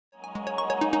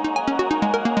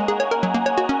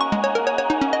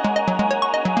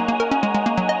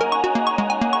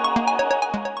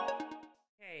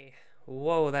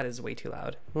that is way too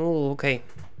loud. Oh, okay.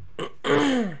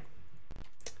 And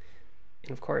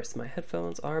of course, my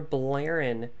headphones are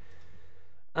blaring.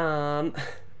 Hey,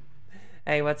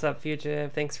 what's up,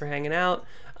 Fugitive? Thanks for hanging out.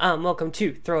 Welcome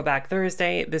to Throwback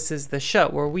Thursday. This is the show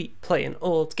where we play an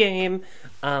old game.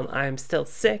 I'm still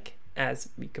sick, as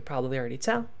you could probably already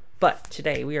tell. But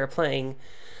today we are playing,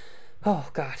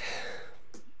 oh god,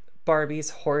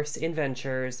 Barbie's Horse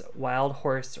Adventures Wild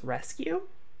Horse Rescue?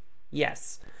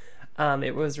 Yes.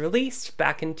 It was released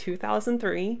back in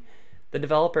 2003. The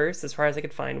developers, as far as I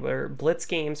could find, were Blitz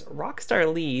Games,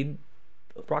 Rockstar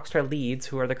Leeds,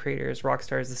 who are the creators.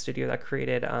 Rockstar is the studio that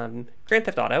created Grand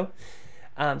Theft Auto.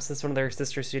 So it's one of their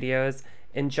sister studios.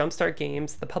 And Jumpstart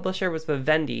Games, the publisher was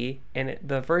Vivendi, and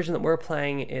the version that we're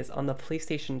playing is on the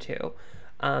PlayStation 2.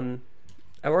 I've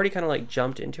already kind of like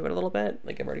jumped into it a little bit.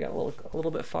 Like I've already got a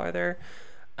little bit farther,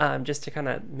 just to kind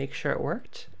of make sure it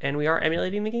worked. And we are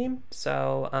emulating the game,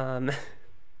 so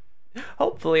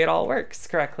hopefully it all works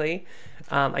correctly.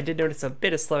 I did notice a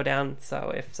bit of slowdown,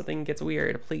 so if something gets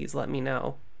weird, please let me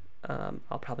know.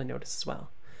 I'll probably notice as well.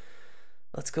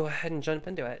 Let's go ahead and jump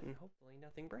into it, and hopefully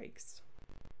nothing breaks.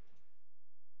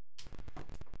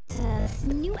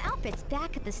 New outfits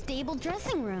back at the stable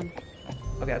dressing room.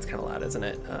 Okay, that's kind of loud, isn't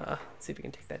it? Let's see if we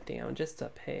can take that down just a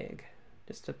peg.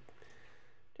 Just a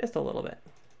little bit.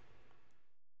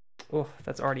 Oh,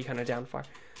 that's already kind of down far.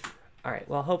 All right,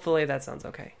 well, hopefully that sounds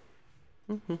okay.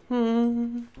 All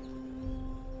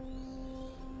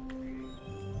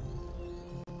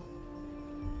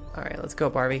right, let's go,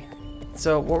 Barbie.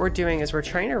 So what we're doing is we're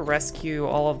trying to rescue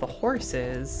all of the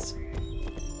horses.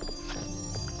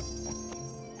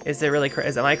 Is it really,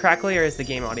 am I crackly or is the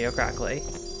game audio crackly?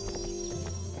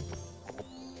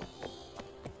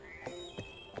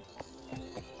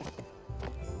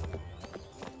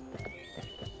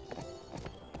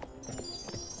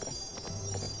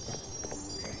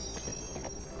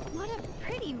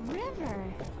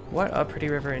 What a pretty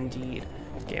river indeed.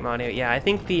 Game audio. Yeah, I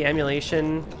think the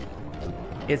emulation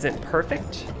isn't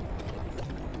perfect.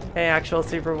 Hey, Actual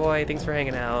Superboy, thanks for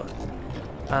hanging out.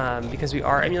 Because we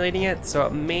are emulating it, so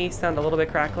it may sound a little bit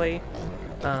crackly.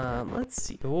 Let's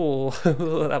see. Oh,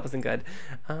 that wasn't good.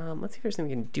 Let's see if there's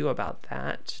something we can do about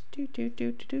that.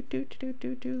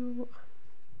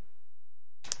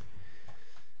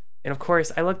 And of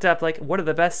course, I looked up like what are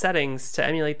the best settings to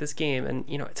emulate this game, and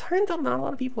you know, it turns out not a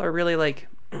lot of people are really like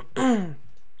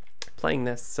playing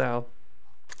this, so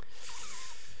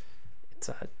it's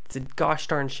a gosh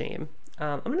darn shame.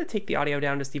 I'm gonna take the audio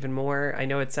down just even more. I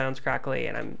know it sounds crackly,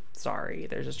 and I'm sorry.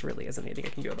 There just really isn't anything I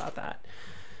can do about that.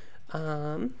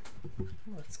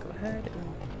 Let's go ahead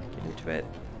and get into it.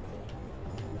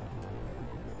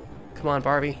 Come on,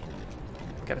 Barbie.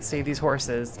 Gotta save these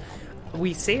horses.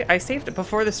 I saved it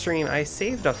before the stream. I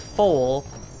saved a foal,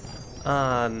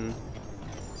 and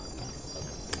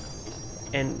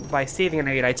by saving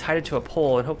it, I tied it to a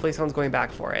pole, and hopefully someone's going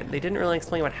back for it. They didn't really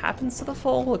explain what happens to the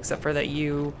foal, except for that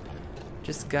you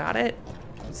just got it.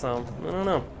 So I don't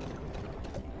know.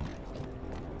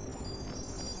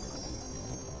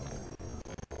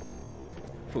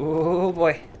 Oh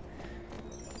boy.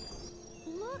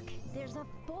 Look, there's a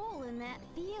foal in that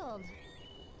field.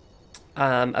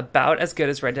 About as good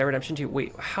as Red Dead Redemption 2.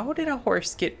 Wait, how did a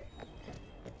horse get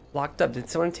locked up? Did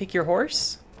someone take your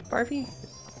horse, Barbie?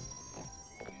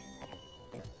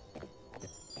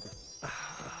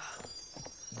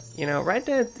 You know, Red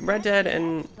Dead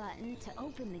and... Button to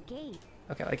open the gate.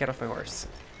 Okay, I get off my horse.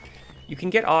 You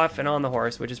can get off and on the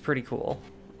horse, which is pretty cool.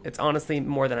 It's honestly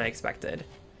more than I expected.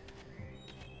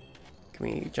 Can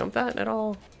we jump that at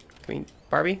all? Can we,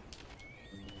 Barbie?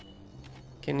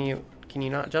 Can you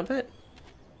not jump it?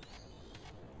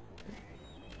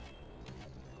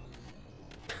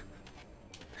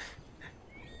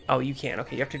 Oh, you can.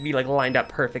 Okay, you have to be like lined up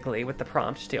perfectly with the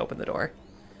prompt to open the door.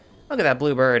 Look at that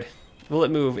blue bird. Will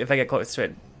it move if I get close to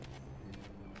it?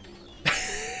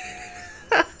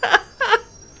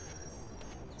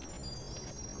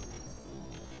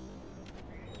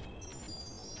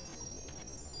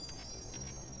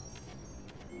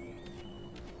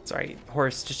 Sorry,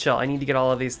 horse, just chill. I need to get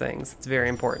all of these things. It's very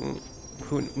important.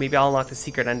 Maybe I'll unlock the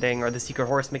secret ending or the secret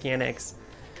horse mechanics.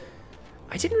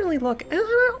 I didn't really look. I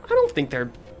don't think they're,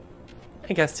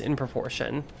 I guess, in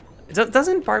proportion.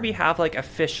 Doesn't Barbie have like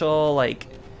official like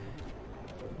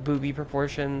booby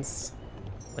proportions?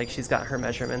 Like she's got her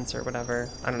measurements or whatever.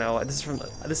 I don't know. This is from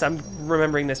this. I'm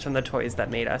remembering this from the Toys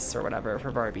That Made Us or whatever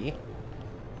for Barbie.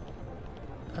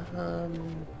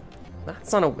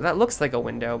 That's not a. That looks like a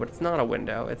window, but it's not a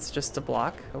window. It's just a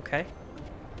block. Okay.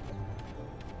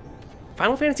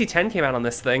 Final Fantasy X came out on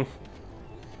this thing.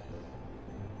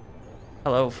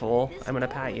 Hello, foal. This I'm gonna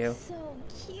foal pat you. is so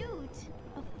cute.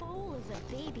 A foal is a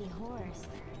baby horse.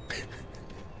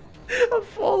 A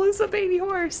foal is a baby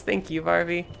horse. Thank you,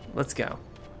 Barbie. Let's go.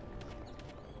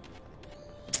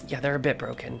 Yeah, they're a bit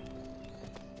broken.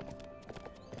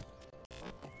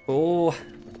 Oh.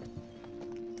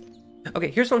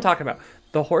 Okay, here's what I'm talking about.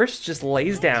 The horse just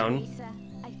lays down,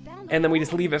 and then we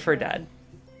just leave it for dead.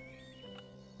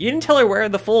 You didn't tell her where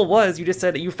the foal was. You just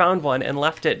said that you found one and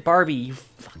left it. Barbie, you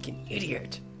fucking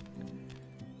idiot.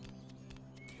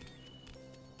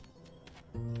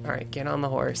 Alright, get on the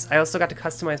horse. I also got to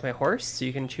customize my horse, so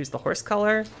you can choose the horse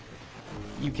color.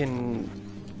 You can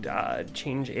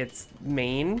change its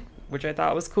mane, which I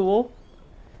thought was cool.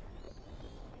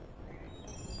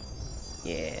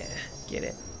 Yeah, get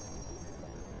it.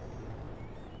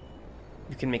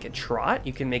 You can make it trot,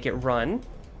 you can make it run.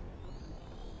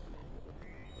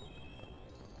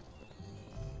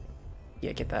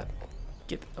 Yeah, get that.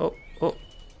 Oh.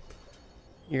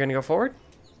 You're gonna go forward?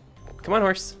 Come on,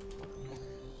 horse.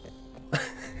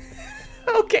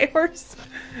 Okay, horse.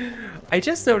 I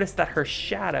just noticed that her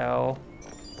shadow...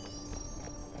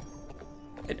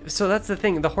 So that's the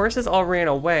thing, the horses all ran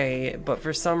away, but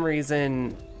for some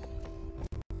reason...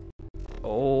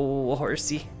 Oh,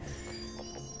 horsey.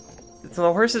 So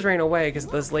the horses ran away because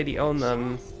this lady owned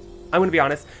them. I'm gonna be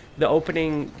honest, the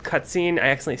opening cutscene, I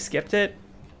accidentally skipped it,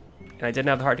 and I didn't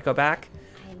have the heart to go back.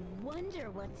 I wonder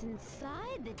what's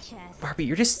inside the chest. Barbie,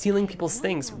 you're just stealing people's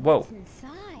things. Whoa.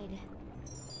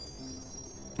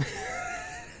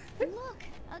 Look,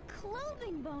 a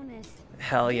clothing bonus.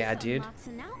 Hell yeah, dude.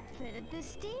 An outfit at the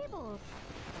stable.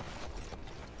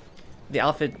 The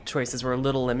outfit choices were a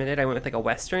little limited. I went with like a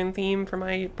Western theme for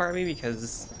my Barbie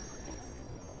because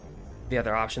the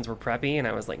other options were preppy, and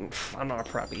I was like, I'm not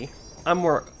preppy. I'm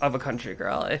more of a country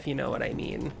girl, if you know what I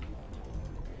mean.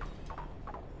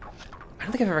 I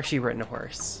don't think I've ever actually ridden a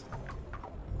horse.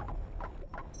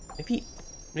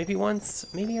 Maybe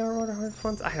once. Maybe I rode a horse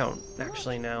once. I don't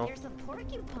actually know. There's a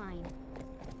porcupine.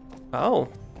 Oh,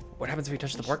 what happens if we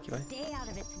touch the porcupine? Stay out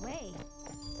of its way.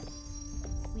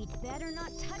 We'd better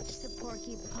not touch the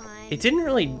porcupine. It didn't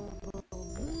really.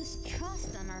 We'll lose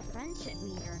trust on our friendship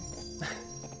meter.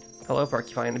 Hello,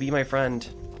 porcupine. Be my friend.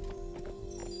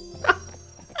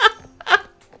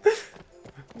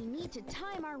 We need to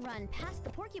time our run past the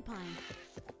porcupine.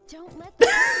 Don't let the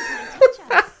porcupine touch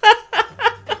us.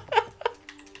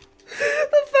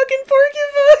 The fucking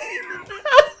porcupine!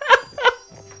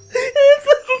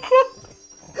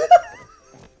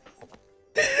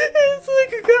 It's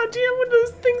like a goddamn one of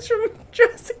those things from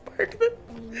Jurassic Park that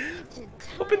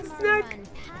opens its neck.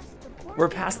 We're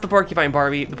past the porcupine,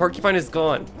 Barbie. The porcupine is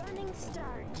gone. Running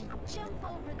start to jump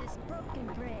over this broken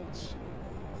bridge.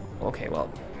 Okay,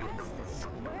 well. Press the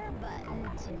square button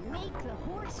to make the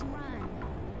horse run.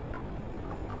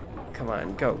 Come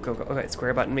on, go. Okay,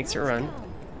 square button makes it run.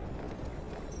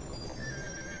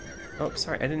 Oh,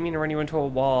 sorry, I didn't mean to run you into a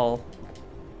wall.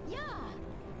 Yeah.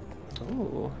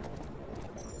 Ooh.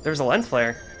 There's a lens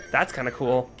flare. That's kind of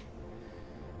cool.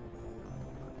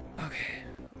 Okay.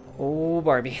 Oh,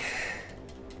 Barbie.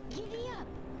 Giddy up.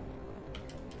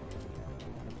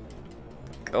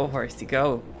 Go, horsey,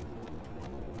 go.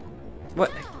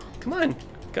 What? Come on,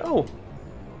 go.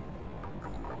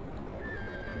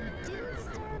 Didn't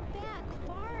start back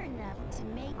far enough to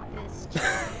make this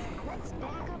jump. Let's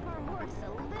back up our horse a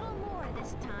little more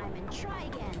this time and try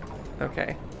again.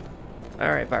 Okay.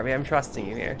 All right, Barbie, I'm trusting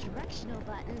you here. Directional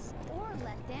buttons or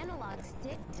left analog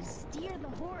stick to steer the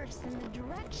horse in the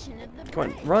direction of the Come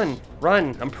on, bridge.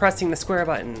 run. I'm pressing the square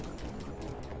button.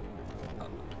 Oh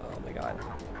my god.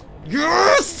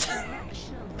 Yes!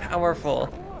 Directional buttons Powerful.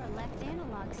 or left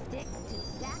analog stick to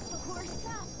back the horse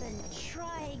up and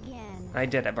try again. I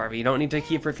did it, Barbie. You don't need to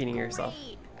keep repeating yourself.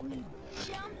 Great. We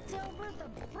jumped over the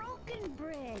broken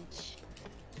bridge.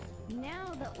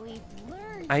 Now that we've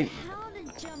learned how to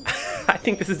jump I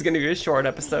think this is going to be a short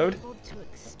episode. able to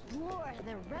explore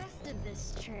the rest of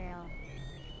this trail.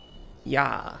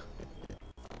 Yeah.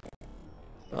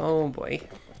 Oh boy.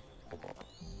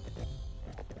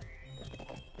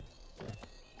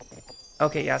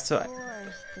 Okay, yeah, so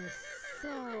Forest is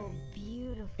so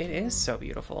beautiful. it is so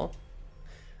beautiful.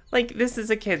 Like, this is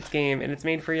a kid's game, and it's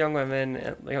made for young women,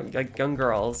 and, like young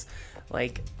girls.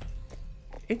 Like,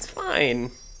 it's fine.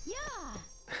 Yeah.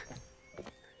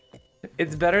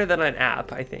 It's better than an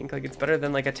app, I think. Like, it's better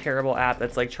than like a terrible app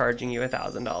that's like charging you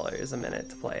 $1,000 a minute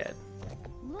to play it.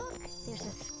 Look, there's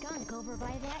a skunk over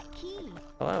by that key.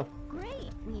 Hello.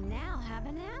 Great, we now have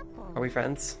an apple. Are we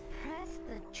friends? Press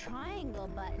the triangle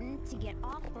button to get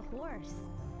off the horse.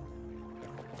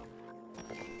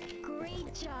 Great,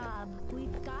 Great job.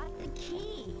 We've got the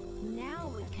key.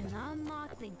 Now we can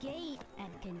unlock the gate and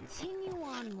continue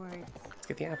onwards. Let's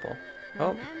get the apple. Oh,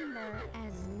 Remember,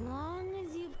 as long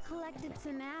as you've collected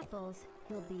some apples,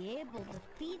 you'll be able to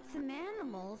feed some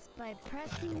animals by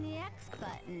pressing the X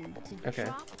button to okay.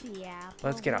 drop the apple.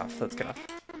 Let's get off. Let's get off.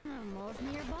 Animals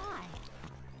nearby.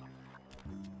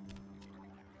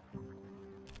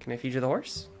 Can I feed you the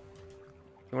horse?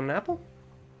 You want an apple?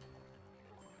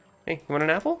 Hey, you want an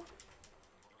apple?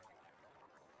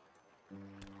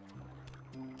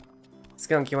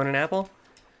 Skunk, you want an apple?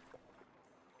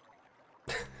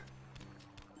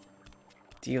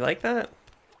 Do you like that?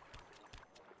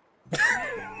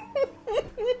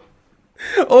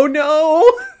 Oh no!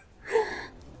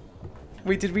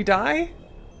 Wait, did we die?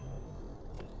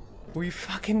 We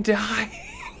fucking died.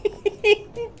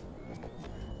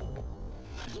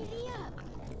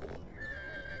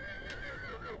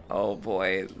 Oh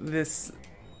boy, this...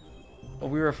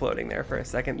 We were floating there for a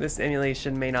second. This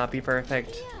emulation may not be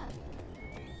perfect.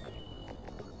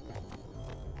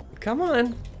 Come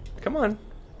on. Come on.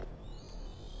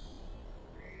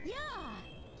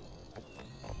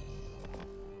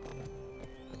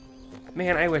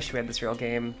 Man, I wish we had this real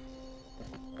game.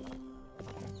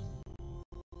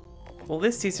 Well,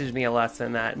 this teaches me a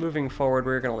lesson that moving forward,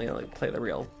 we're gonna only play the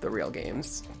real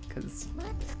games, because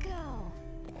Let's go.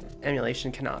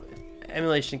 emulation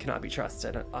cannot be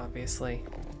trusted, obviously.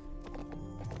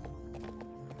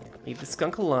 Leave the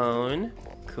skunk alone.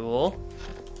 Cool.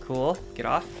 Cool. Get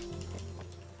off.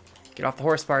 Get off the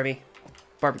horse, Barbie.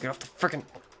 Barbie, get off the frickin'...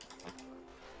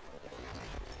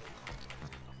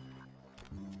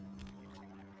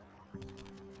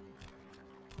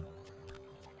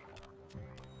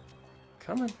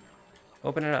 Come on.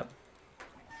 Open it up.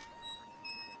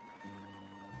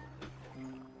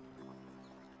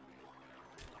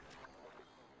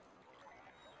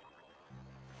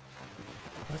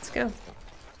 Let's go.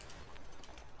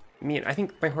 I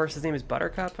think my horse's name is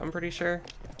Buttercup, I'm pretty sure.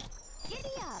 Giddy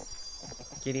up.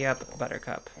 Giddy up,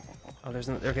 Buttercup. Oh, there's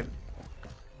no... Okay.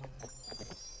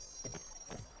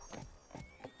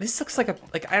 This looks like a...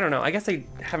 I don't know. I guess I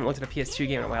haven't looked at a PS2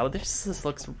 game in a while, but this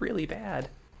looks really bad.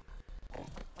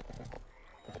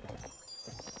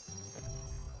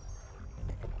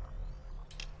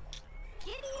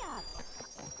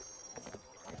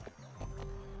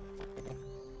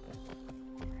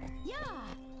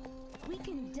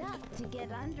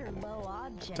 Under low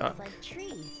objects Duck. like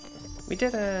trees. We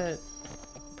did it!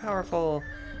 Powerful!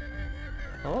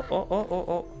 Oh, oh, oh, oh,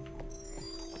 oh.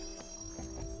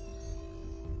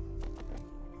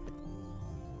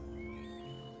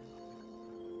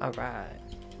 Alright.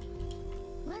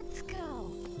 Let's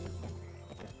go.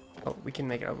 Oh, we can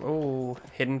make it. Oh,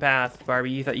 hidden path.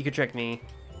 Barbie, you thought you could trick me.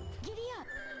 Giddy up.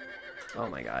 Oh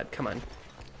my god, come on.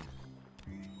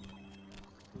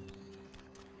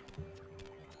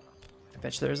 I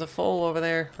bet you there's a foal over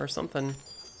there or something.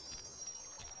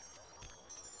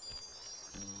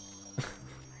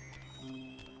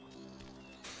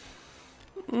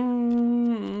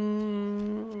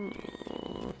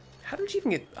 How did you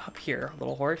even get up here,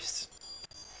 little horse?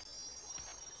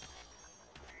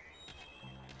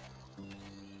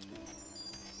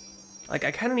 Like,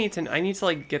 I kind of need to,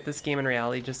 like, get this game in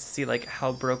reality just to see, like,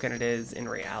 how broken it is in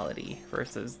reality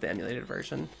versus the emulated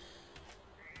version.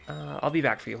 I'll be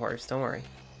back for you, horse. Don't worry.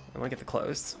 I want to get the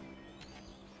clothes.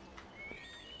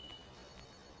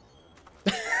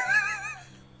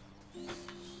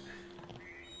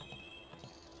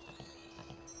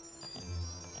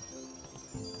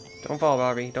 Don't fall,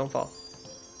 Barbie. Don't fall.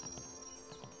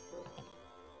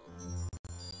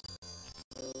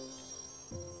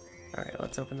 Alright,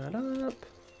 let's open that up.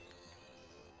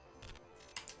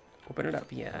 Open it up,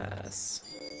 yes.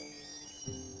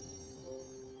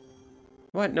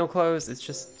 What? No clothes? It's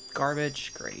just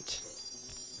garbage? Great.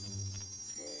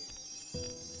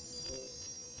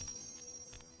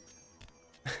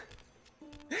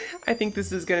 I think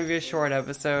this is going to be a short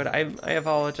episode. I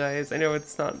apologize. I know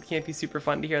can't be super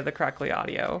fun to hear the crackly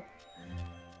audio.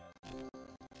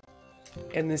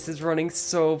 And this is running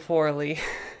so poorly.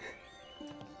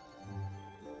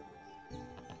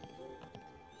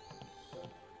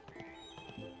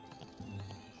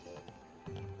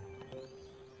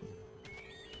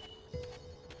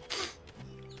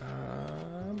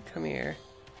 Come here.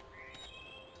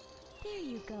 There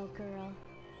you go, girl.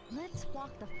 Let's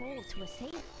walk the foal to a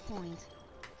safe point.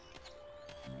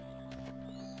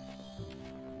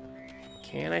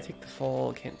 Can I take the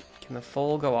foal? Can the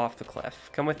foal go off the cliff?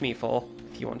 Come with me, foal,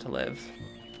 if you want to live.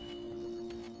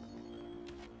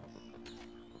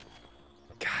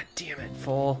 God damn it,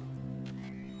 foal.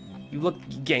 You look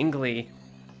gangly.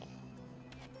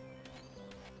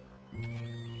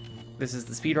 This is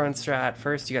the speedrun strat.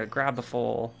 First, you gotta grab the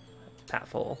foal. That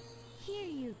foal. Here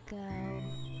you go.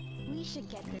 We should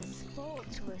get this foal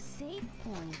to a safe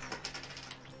point.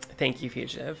 Thank you,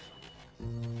 Fugitive.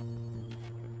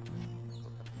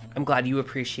 I'm glad you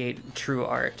appreciate true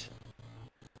art.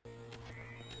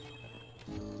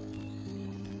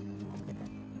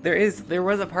 There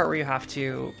was a part where you have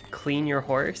to clean your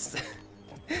horse,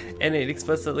 and it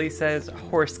explicitly says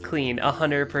horse clean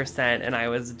 100%, and I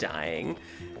was dying.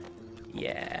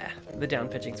 Yeah, the down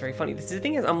pitching's very funny. The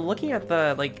thing is, I'm looking at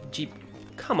the like Jeep.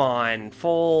 Come on,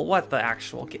 full. What the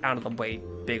actual? Get out of the way,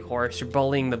 big horse. You're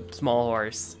bullying the small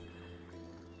horse.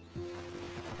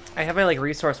 I have my like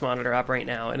resource monitor up right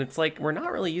now, and it's like we're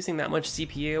not really using that much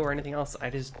CPU or anything else. I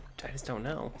just don't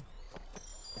know.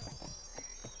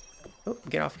 Oh,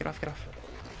 get off, get off, get off.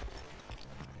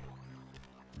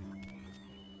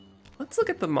 Let's look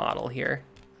at the model here.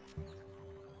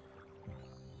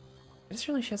 I just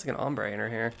realized she has like an ombre in her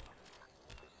hair.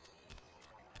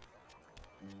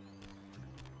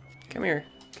 Come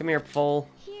here, foal.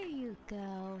 Here you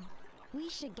go. We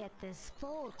should get this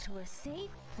foal to a safe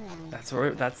point.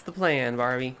 That's the plan,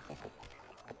 Barbie.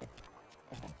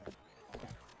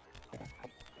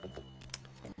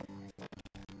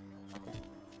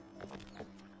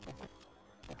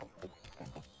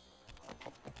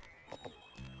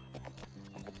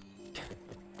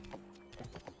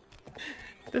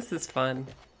 This is fun.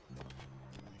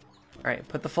 Alright,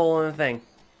 put the foal on the thing.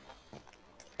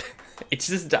 It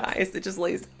just dies. It just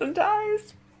lays and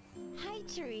dies. Hi,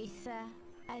 Teresa.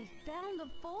 I found a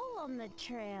foal on the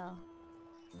trail.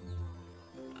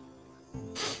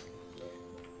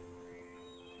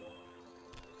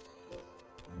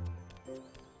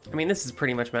 I mean, this is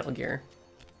pretty much Metal Gear.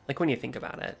 Like, when you think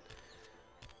about it.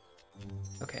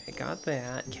 Okay, got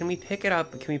that. Can we pick it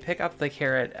up? Can we pick up the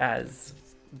carrot as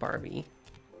Barbie?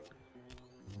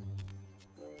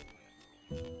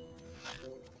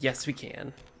 Yes, we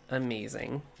can.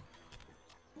 Amazing.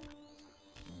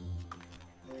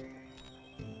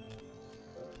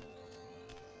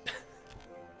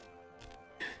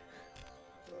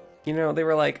 You know, they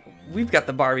were like, we've got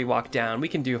the Barbie walk down. We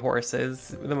can do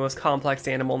horses. The most complex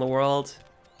animal in the world.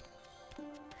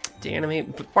 To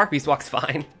animate, Barbie's walk's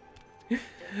fine.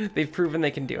 They've proven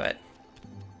they can do it.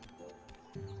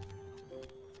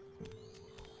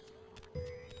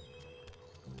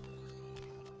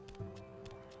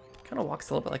 Kind of walks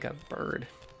a little bit like a bird.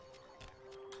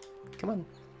 Come on.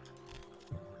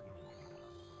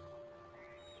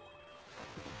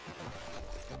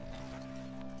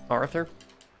 Arthur?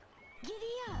 Giddy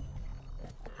up.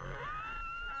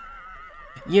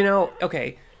 You know,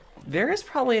 okay, there is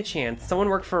probably a chance someone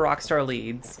worked for Rockstar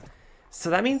Leads, so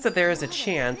that means that there is a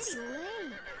chance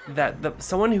that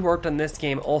someone who worked on this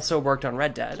game also worked on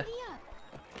Red Dead.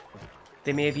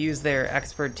 They may have used their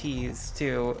expertise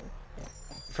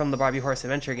from the Barbie Horse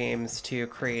Adventure games to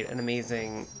create an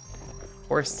amazing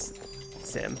horse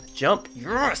sim. Jump!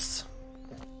 Yes!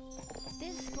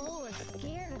 This foal is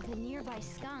scared of the nearby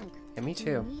skunk. Yeah, me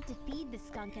too. We need to feed the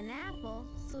skunk an apple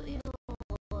so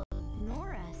it'll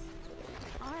ignore us.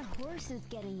 Our horse is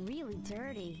getting really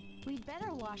dirty. We'd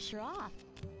better wash her off.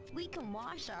 We can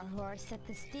wash our horse at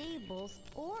the stables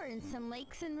or in some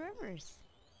lakes and rivers.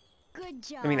 Good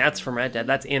job. I mean, that's from Red Dead.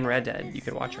 That's in Red Dead. You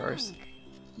could watch yours.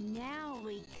 Now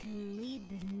we can lead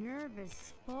the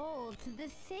nervous foal to the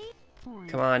safe point.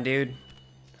 Come on, dude.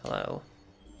 Hello.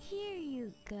 Here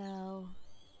you go.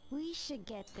 We should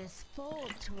get this foal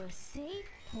to a safe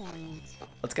point.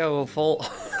 Let's go, foal.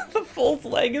 The foal's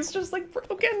leg is just like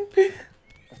broken.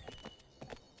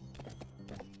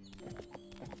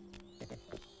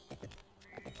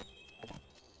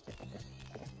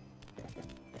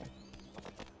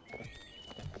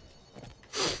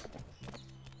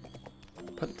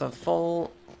 Put the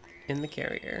foal in the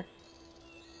carrier.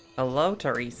 Hello,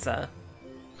 Teresa.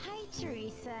 Hi,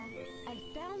 Teresa. I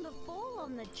found a foal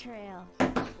on the trail.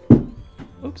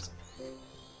 Oops.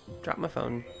 Drop my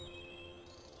phone.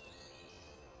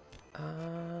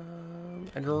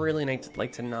 I'd really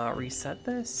like to not reset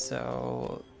this,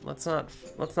 so let's not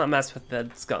mess with the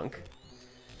skunk.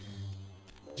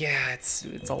 Yeah, it's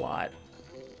a lot.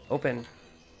 Open.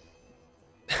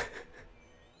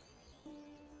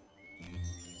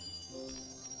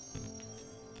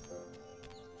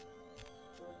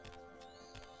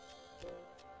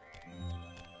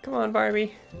 Come on,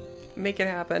 Barbie. Make it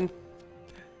happen.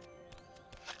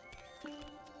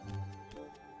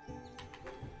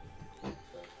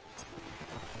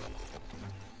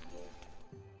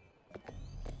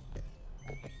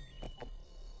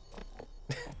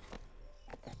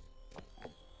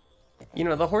 You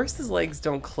know, the horse's legs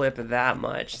don't clip that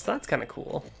much, so that's kind of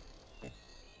cool.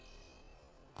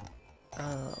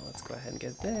 Let's go ahead and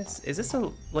get this. Is this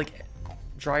a, like,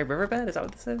 dry riverbed? Is that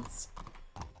what this is?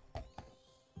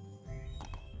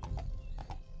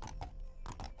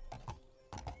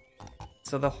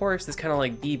 So the horse is kind of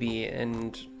like BB,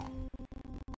 and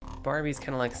Barbie's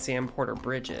kind of like Sam Porter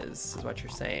Bridges, is what you're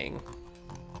saying.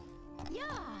 Yeah.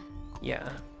 Yeah.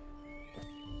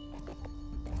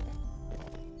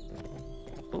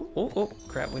 Oh, oh, oh,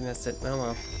 crap, we missed it. Oh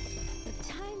well. The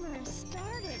timer has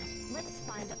started. Let's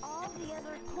find all the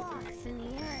other clocks in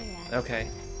the area. Okay.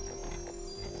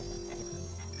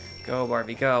 Go,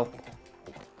 Barbie, go.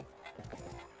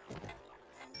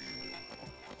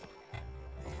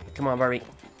 Come on, Barbie.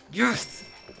 Yes!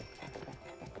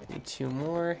 Need 2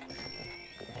 more.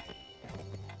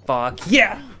 Fuck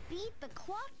yeah! We beat the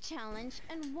clock challenge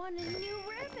and won a new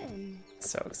ribbon.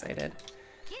 So excited.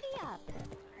 Giddy up.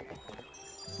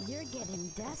 You're getting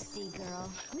dusty,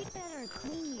 girl. We better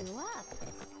clean you up.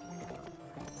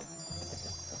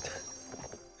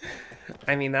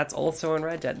 I mean, that's also in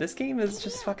Red Dead. This game is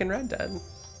just fucking Red Dead.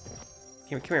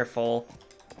 Come here, foal.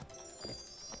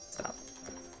 Stop.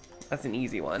 That's an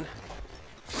easy one.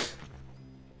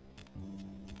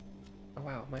 Oh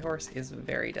wow, my horse is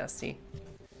very dusty.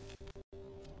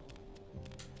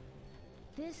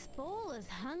 This foal is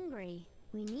hungry.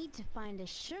 We need to find a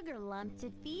sugar lump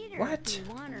to feed her What? if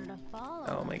we want her to follow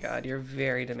Oh my us. god, you're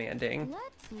very demanding.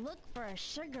 Let's look for a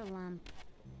sugar lump.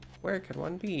 Where could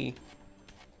one be?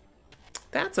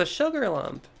 That's a sugar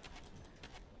lump.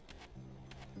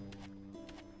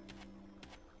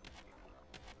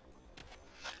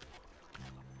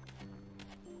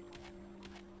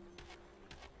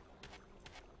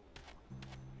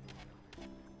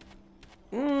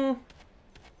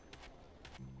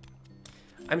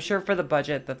 I'm sure for the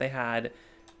budget that they had,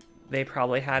 they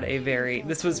probably had a very...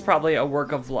 This was probably a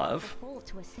work of love. Foal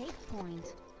to a safe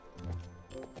point.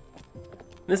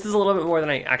 This is a little bit more than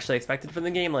I actually expected from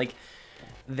the game. Like,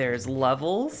 there's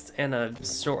levels and a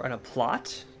story and a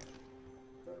plot.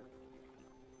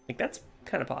 Like, that's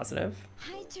kind of positive.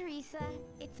 Hi, Teresa.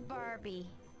 It's Barbie.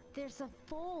 There's a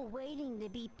foal waiting to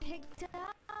be picked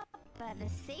up at a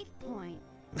safe point.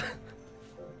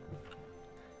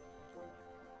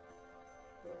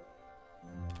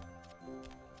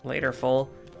 Later, foal.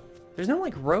 There's no,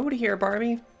 like, road here,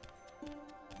 Barbie.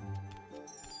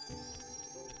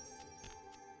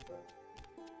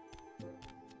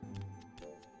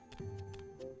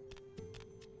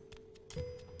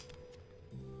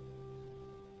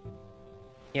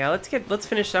 Yeah, let's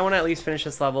finish. I want to at least finish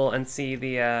this level and see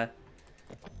the,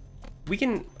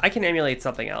 I can emulate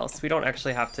something else. We don't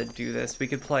actually have to do this. We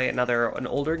could play an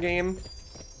older game.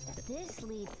 This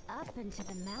leads up into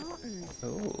the mountains.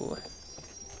 Ooh,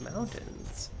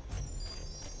 mountains.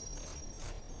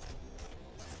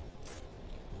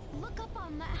 Look up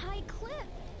on that high cliff.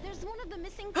 There's one of the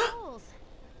missing poles.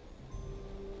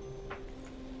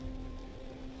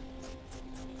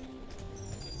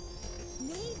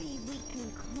 Maybe we can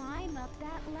climb up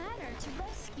that ladder to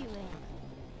rescue it.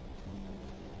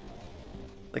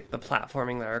 Like the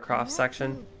platforming ladder cross Let's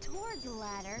section. move toward the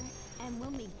ladder, and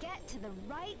when we get to the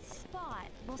right spot,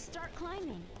 we'll start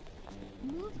climbing.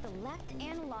 Move the left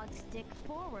analog stick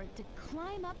forward to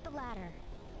climb up the ladder.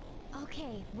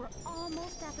 Okay, we're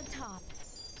almost at the top.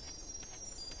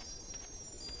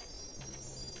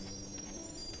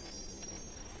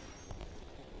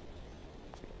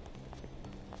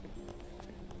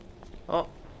 Oh,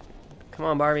 come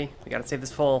on, Barbie. We gotta save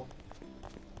this foal.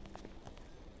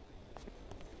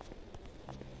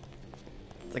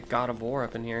 It's like God of War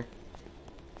up in here.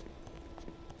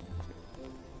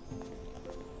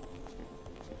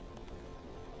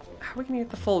 How are we gonna get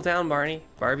the foal down, Barney?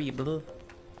 Barbie, blue.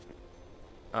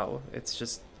 Oh, it's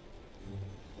just...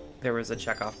 There was a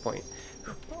checkoff point.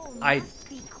 The foal I- must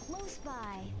be close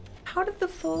by. How did the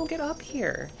foal get up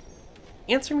here?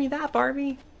 Answer me that,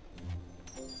 Barbie.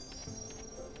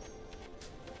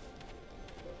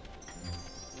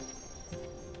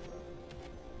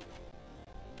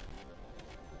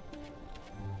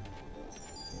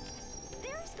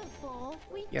 There's the foal.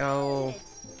 We Yo. did it.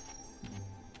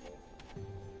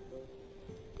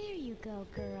 There you go,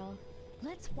 girl.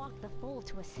 Let's walk the foal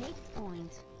to a safe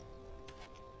point.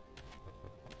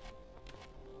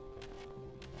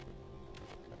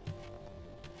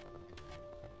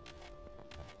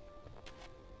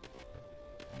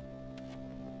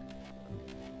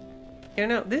 You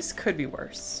know, this could be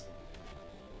worse.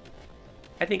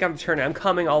 I think I'm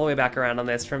coming all the way back around on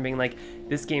this from being like,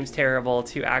 this game's terrible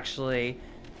to actually,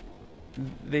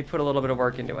 they put a little bit of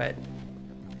work into it.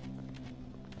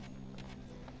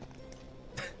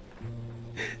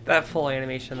 That full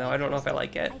animation though, I don't know if I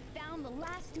like it. I found the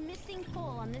last missing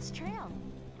foal on this trail.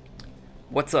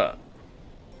 What's up?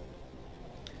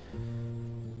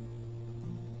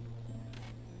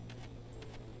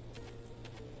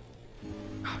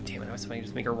 Oh, damn it. I was trying to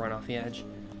just make her run off the edge.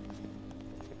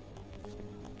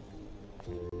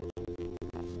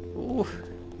 Ooh.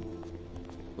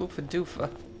 Oofa doofa.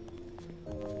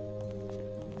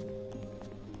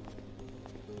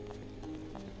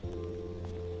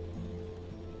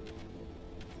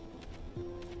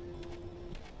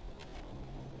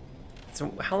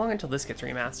 So how long until this gets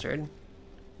remastered?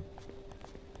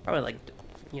 Probably like,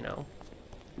 you know,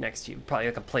 next year. Probably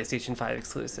like a PlayStation 5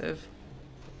 exclusive.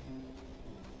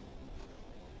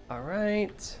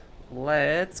 Alright.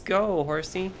 Let's go,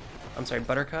 horsey. I'm sorry,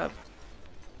 Buttercup.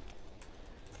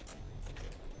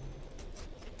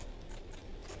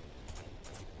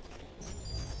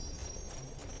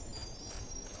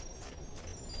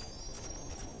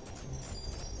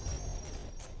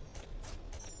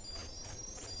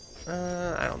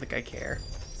 I don't think I care.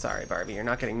 Sorry, Barbie, you're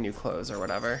not getting new clothes or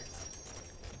whatever.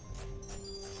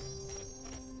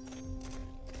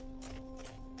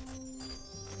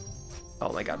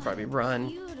 Oh my god, Barbie, run.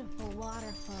 Beautiful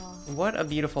waterfall. What a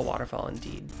beautiful waterfall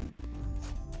indeed.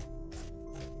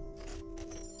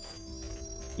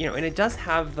 You know, and it does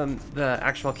have the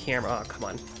actual camera. Oh, come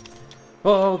on.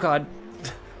 Oh god.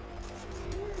 Our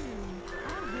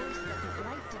horse doesn't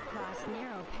like to cross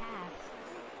narrow paths.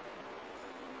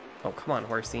 Oh, come on,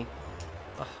 horsey.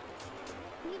 Ugh.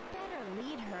 We better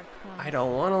lead her across. I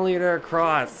don't want to lead her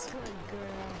across. Good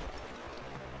girl.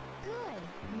 Good.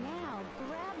 Now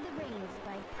grab the reins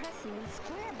by pressing the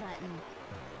square button.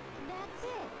 That's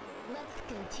it. Let's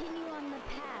continue on the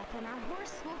path and our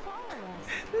horse will follow us.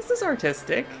 This is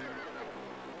artistic.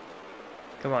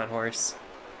 Come on, horse.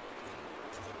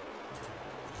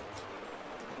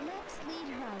 Let's lead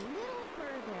her a little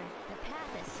further. The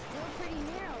path is still pretty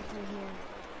narrow through here.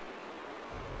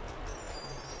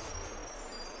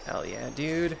 Hell yeah,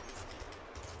 dude.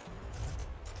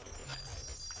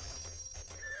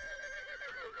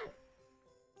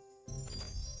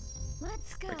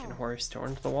 Let's go. Freaking horse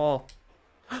torn to the wall.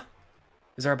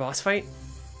 Is there a boss fight?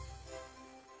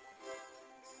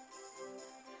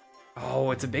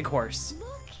 Oh, it's a big horse.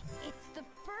 Look, it's the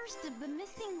first of the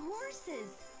missing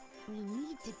horses. We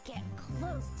need to get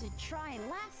close to try and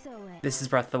lasso it. This is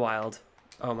Breath of the Wild.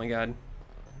 Oh my god.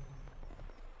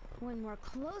 When we're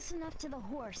close enough to the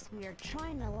horse we are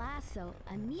trying to lasso,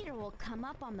 a meter will come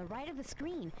up on the right of the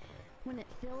screen. When it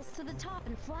fills to the top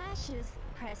and flashes,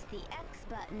 press the X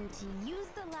button to use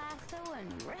the lasso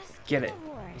and rescue Get it. the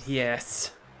horse.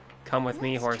 Yes. Come with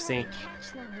me, Let's horsey. try to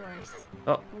catch the horse.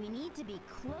 Oh, We need to be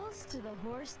close to the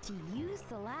horse to use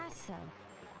the lasso.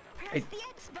 Press I- the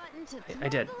X button to throw I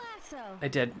did. the lasso. I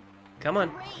did. Come on.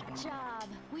 Great job!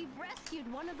 We've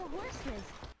rescued one of the horses.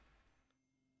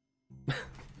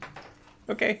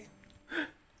 Okay.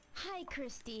 Hi,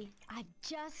 Christy. I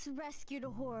just rescued a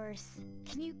horse.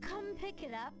 Can you come pick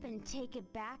it up and take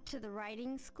it back to the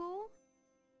riding school?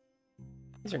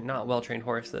 These are not well-trained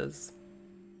horses.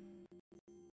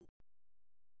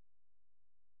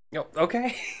 Oh,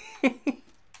 okay.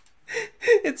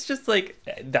 It's just like,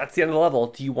 that's the end of the level.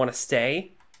 Do you want to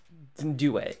stay? Then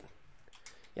do it.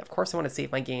 Yeah, of course I want to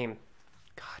save my game.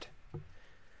 God.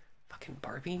 Fucking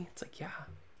Barbie. It's like, yeah.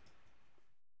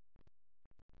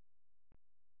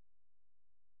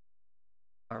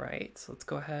 All right, so let's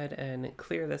go ahead and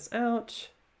clear this out.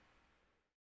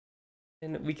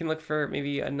 And we can look for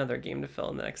maybe another game to fill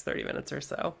in the next 30 minutes or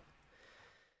so.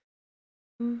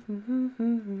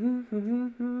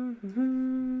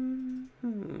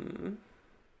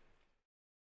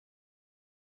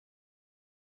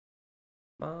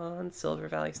 Come on, Silver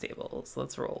Valley Stables.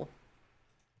 Let's roll.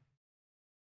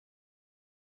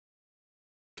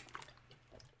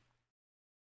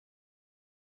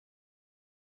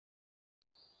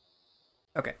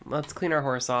 Okay, let's clean our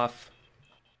horse off.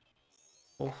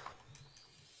 Oh.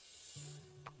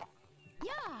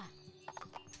 Yeah!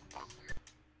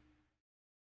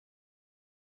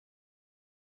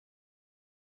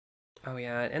 Oh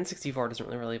yeah, N64 doesn't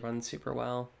really run super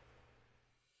well.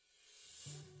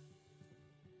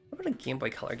 What about a Game Boy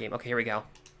Color game? Okay, here we go.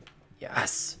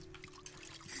 Yes!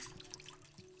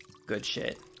 Good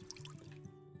shit.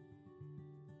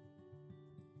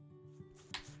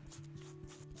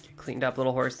 Get cleaned up,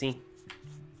 little horsey.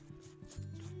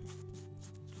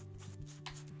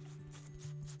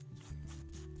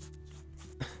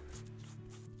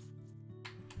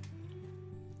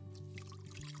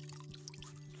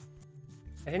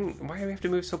 Why do we have to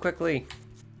move so quickly?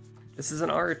 This is an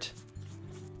art.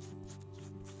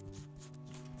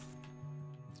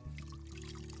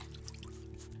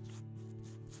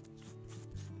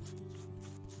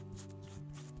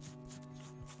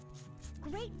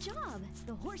 job!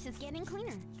 The horse is getting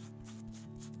cleaner.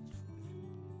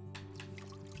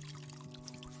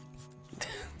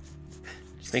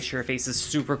 Just make sure your face is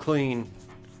super clean.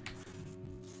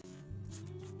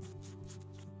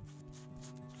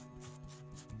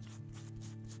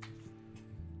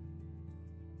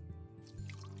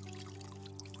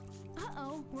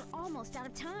 Uh-oh, we're almost out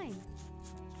of time.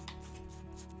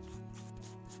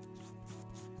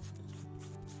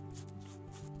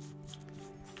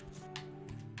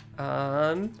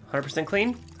 100%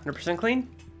 clean? 100% clean?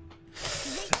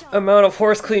 Amount of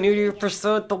horse clean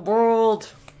 80% the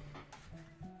world!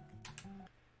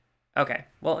 Okay,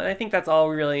 well, and I think that's all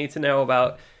we really need to know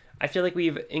about. I feel like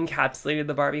we've encapsulated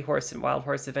the Barbie Horse and Wild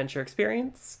Horse Adventure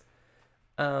experience.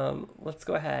 Let's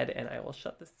go ahead and I will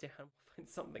shut this down. We'll find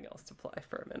something else to play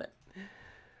for a minute.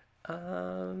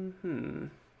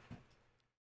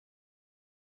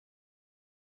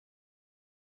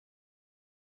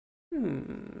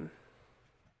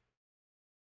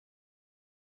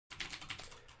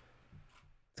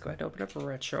 Let's go ahead and open up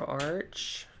Retro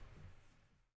Arch.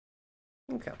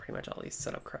 We've got pretty much all these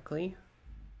set up correctly.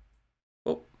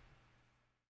 Oh.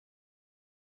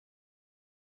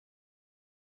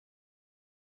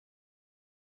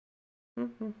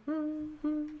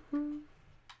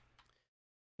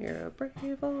 You're a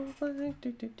brave old flag,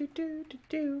 do do do do do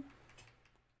do.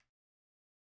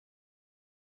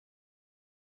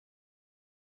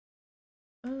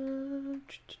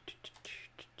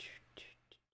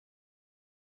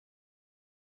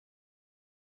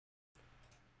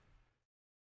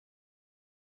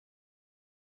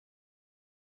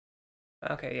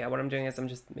 Okay, yeah, what I'm doing is I'm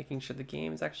just making sure the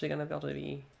game is actually gonna be able to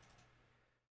be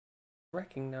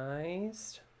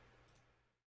recognized.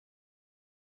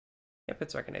 Yep,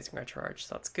 it's recognizing Retro Arch,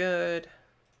 so that's good.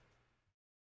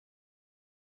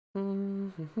 I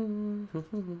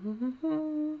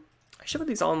should put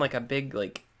these all in like a big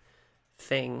like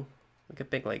thing, like a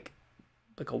big like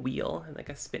a wheel and like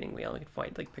a spinning wheel. I could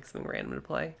find like pick something random to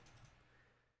play.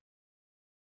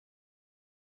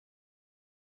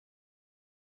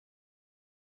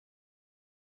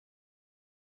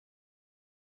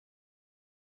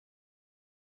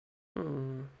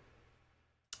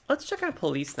 Let's check out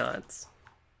Policenauts.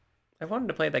 I've wanted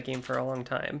to play that game for a long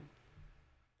time.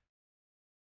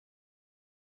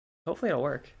 Hopefully it'll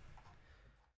work.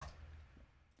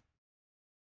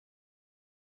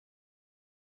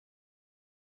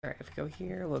 Alright, if we go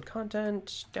here, load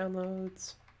content,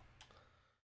 downloads.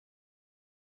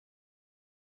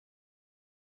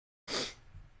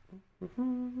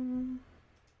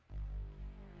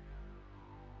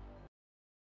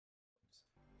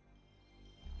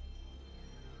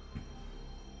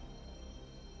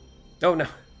 Oh no.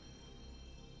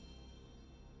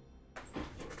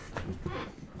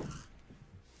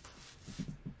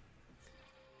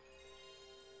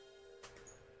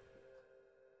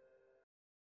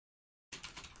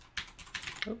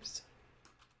 Oops.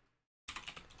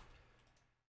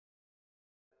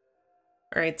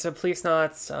 Alright, so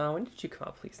Policenauts. When did you come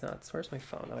out, Policenauts? Where's my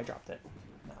phone? Oh, I dropped it.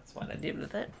 That's what I did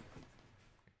with it.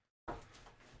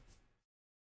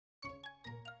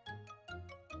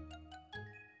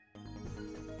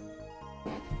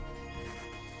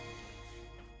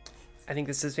 I think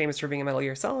this is famous for being a Metal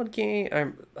Gear Solid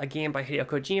game, a game by Hideo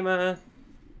Kojima.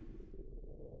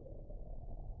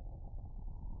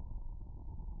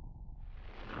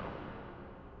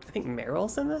 I think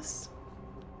Meryl's in this.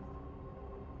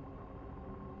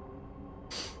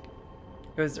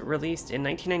 It was released in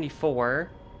 1994,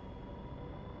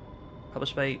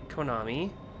 published by Konami.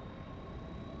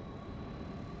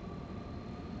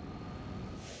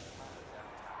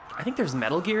 I think there's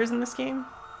Metal Gears in this game.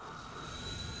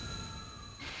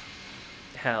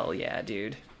 Hell yeah,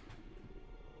 dude.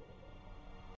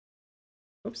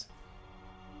 Oops.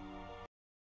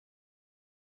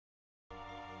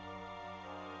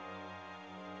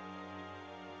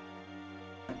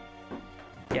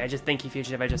 Yeah, just thank you,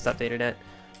 Fugitive. I just updated it.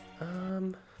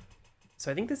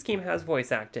 So I think this game has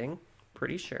voice acting.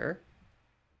 Pretty sure.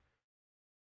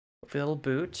 Hopefully it'll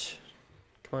boot.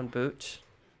 Come on, boot.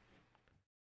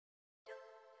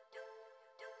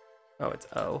 Oh, it's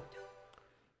O.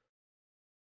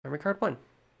 Memory card 1.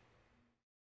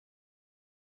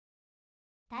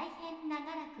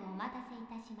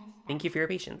 Thank you for your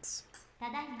patience.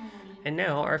 And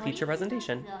now our feature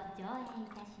presentation.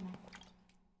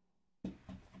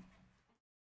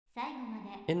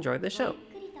 Enjoy the show.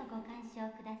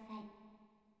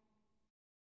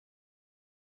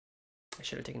 I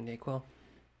should have taken Dayquil.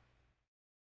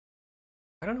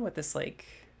 I don't know what this like.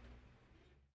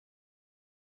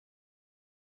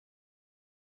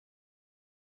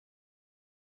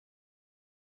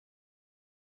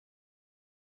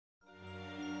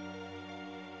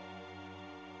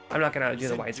 I'm not gonna do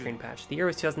the widescreen patch. The year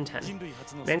was 2010.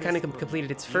 Mankind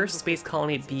completed its first space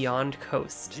colony beyond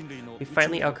coast. We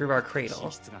finally outgrew our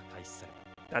cradle.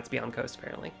 That's beyond coast,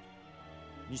 apparently.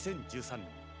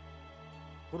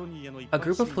 A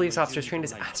group of police officers trained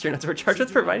as astronauts were charged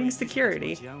with providing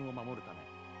security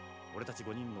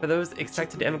for those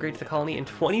expected to emigrate to the colony in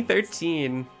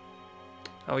 2013.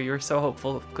 Oh, you were so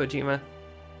hopeful, Kojima.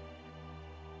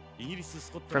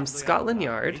 From Scotland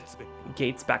Yard,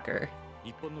 Gates Becker.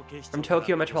 From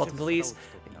Tokyo Metropolitan Police,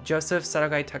 Joseph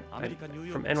Sadagai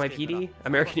from NYPD,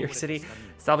 American New York City,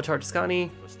 Salvatore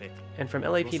Toscani, and from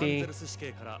LAPD,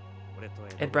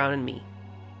 Ed Brown and me.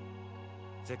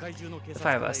 The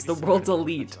five of us, the world's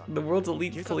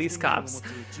elite police cops,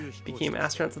 became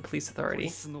astronauts of the police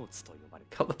authority.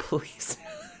 Called the police.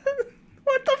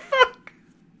 What the fuck?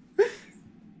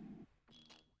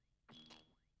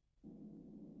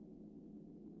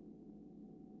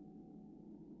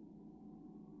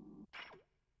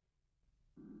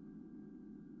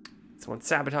 Someone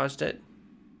sabotaged it.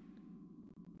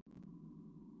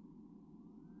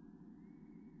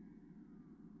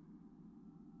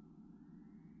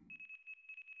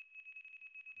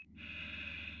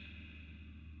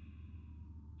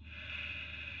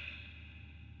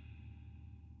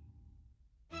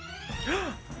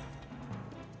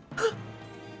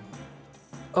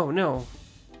 Oh no.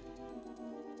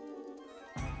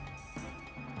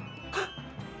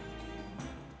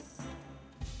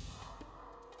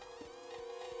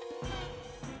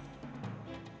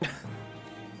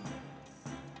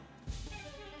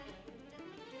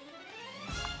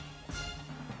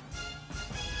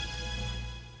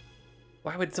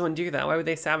 Why would someone do that? Why would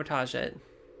they sabotage it?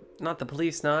 Not the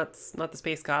police, not the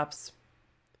space cops.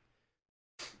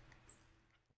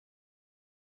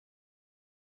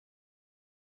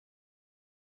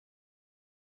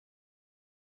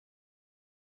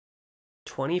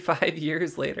 "25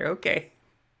 years later, okay.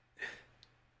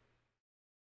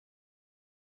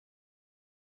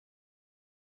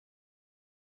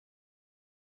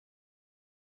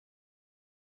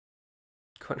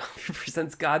 Konami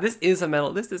presents God. This is a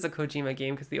Kojima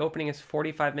game because the opening is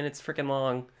 45 minutes freaking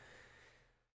long.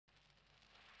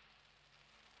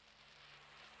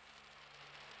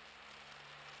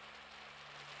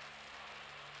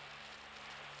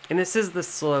 And this is the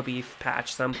slow beef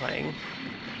patch that I'm playing,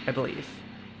 I believe.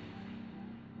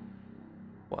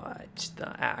 What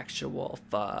the actual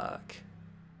fuck?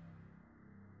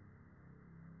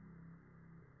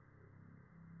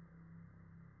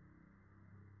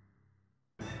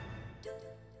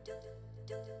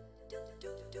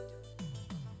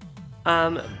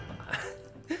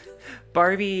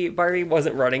 Barbie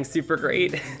wasn't running super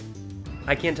great.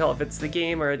 I can't tell if it's the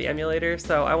game or the emulator,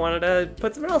 so I wanted to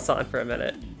put something else on for a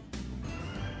minute.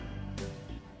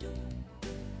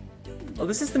 Oh,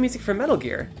 this is the music from Metal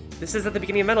Gear. This is at the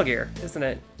beginning of Metal Gear, isn't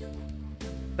it?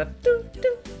 The doo,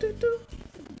 doo, doo, doo.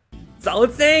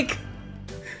 Solid Snake!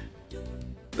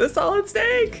 The Solid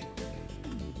Snake!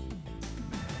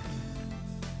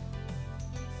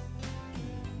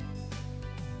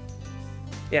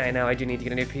 Yeah, I know, I do need to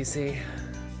get a new PC.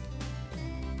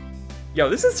 Yo,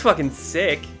 this is fucking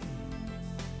sick.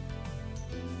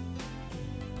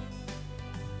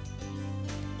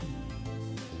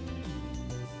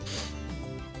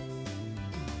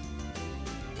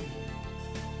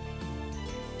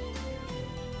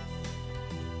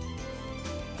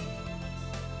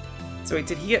 So wait,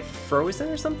 did he get frozen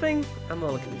or something? I'm a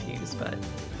little confused, but...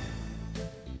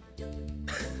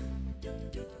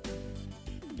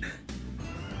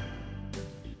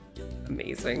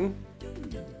 Amazing.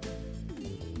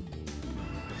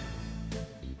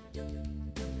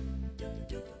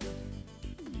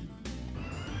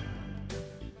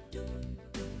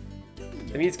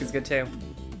 The music is good too.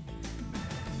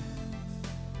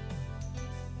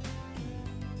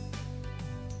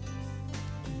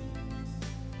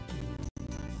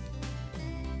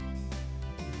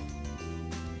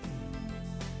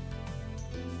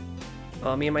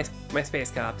 Oh, me and my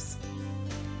space cops.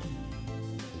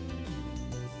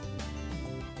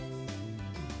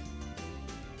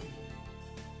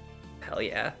 Hell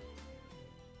yeah.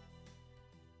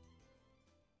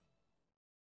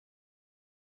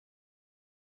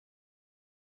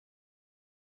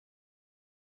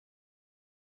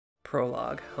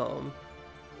 Prologue, home.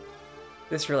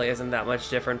 This really isn't that much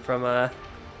different from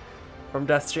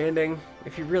Death Stranding,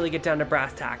 if you really get down to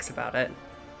brass tacks about it.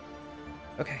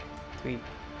 Okay, do we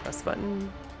press the button?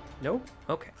 Nope?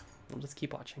 Okay, we'll just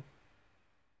keep watching.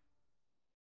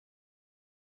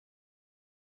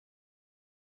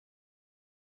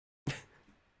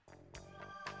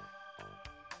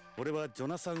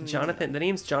 Jonathan, the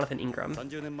name's Jonathan Ingram.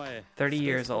 30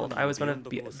 years old. I was one of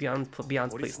Beyond's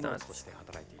Policenauts.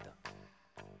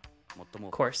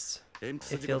 Of course. It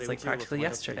feels like practically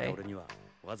yesterday.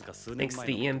 Thanks to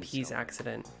the EMP's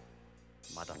accident.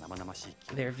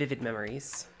 They're vivid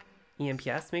memories.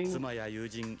 EMPS, maybe?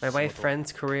 My wife,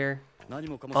 friends, career,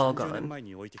 all gone.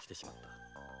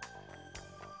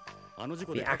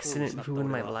 The accident ruined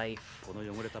my life.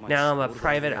 Now I'm a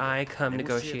private eye cum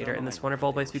negotiator in this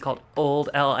wonderful place we call Old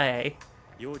LA.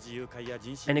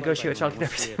 I negotiate with child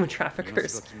kidnappers and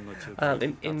traffickers.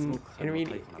 In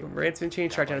ransom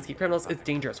change, charge down to keep criminals, it's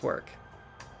dangerous work.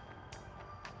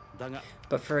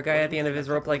 But for a guy at the end of his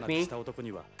rope like me,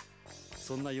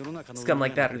 scum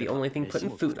like that are the only thing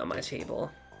putting food on my table.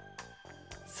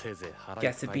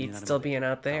 Guess it beats still being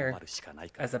out there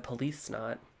as a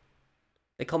policenaut.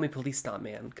 They call me Policenaut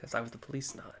Man because I was the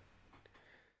Policenaut.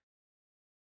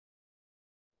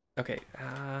 Okay,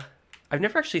 I've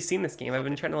never actually seen this game. I've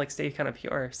been trying to like stay kind of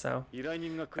pure, so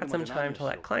got some time till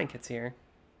that client gets here.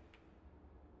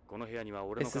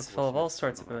 This is full of all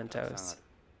sorts of mementos.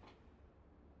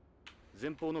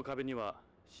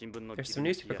 There's some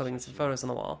newspaper clippings and photos on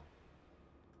the wall.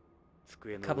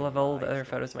 A couple of old other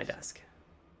photos on my desk.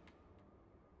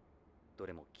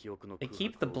 I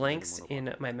keep the blanks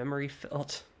in my memory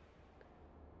filled.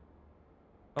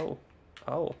 Oh.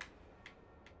 Oh.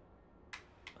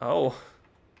 Oh.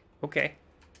 Okay.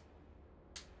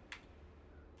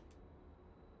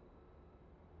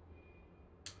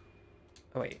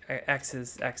 Oh wait, X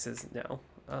is no.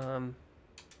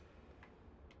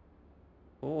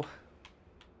 Oh.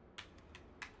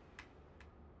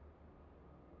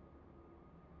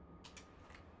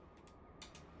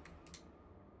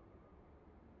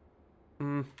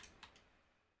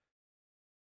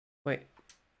 Wait.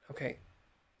 Okay.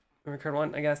 Record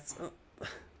one, I guess.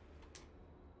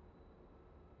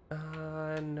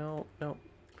 No.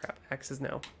 Crap. X is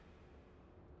no.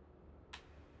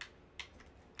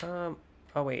 Oh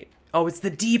wait. Oh, it's the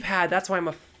D-pad. That's why I'm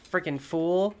a freaking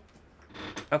fool.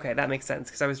 Okay, that makes sense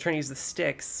because I was trying to use the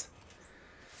sticks.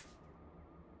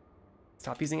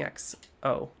 Stop using X.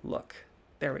 Oh, look.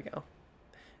 There we go.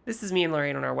 This is me and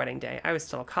Lorraine on our wedding day. I was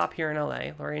still a cop here in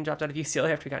LA. Lorraine dropped out of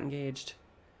UCLA after we got engaged.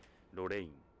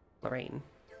 Lorraine.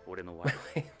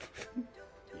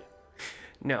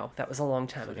 No, that was a long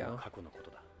time ago.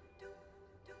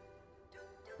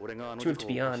 She moved to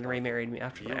Beyond and Ray married me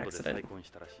after my accident.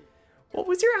 What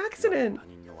was your accident?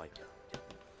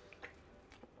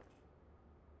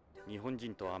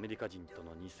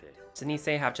 It's a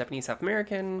Nisei, half Japanese, half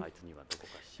American. There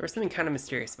was something kind of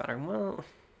mysterious about her. Well.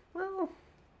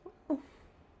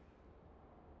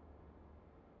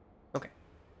 Okay.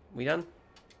 We done?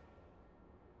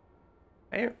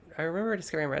 I remember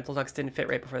discovering rental tux didn't fit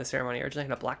right before the ceremony. I originally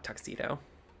had a black tuxedo.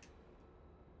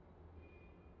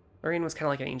 Lorraine was kind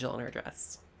of like an angel in her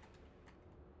dress.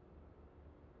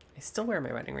 I still wear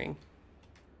my wedding ring.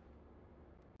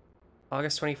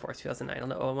 August 24th,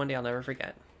 2009. One day I'll never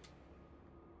forget.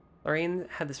 Lorraine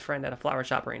had this friend at a flower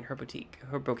shop in her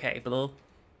bouquet. In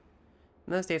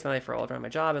those days, my life revolved around my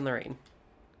job and Lorraine.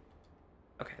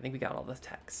 Okay, I think we got all the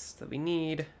text that we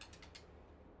need.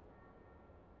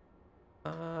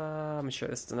 I'm sure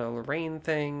this is another Lorraine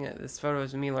thing. This photo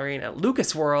is of me and Lorraine at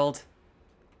Lucas World.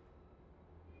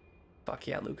 Fuck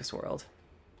yeah, Lucas World.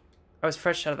 I was a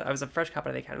fresh cop out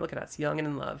of the academy. Look at us, young and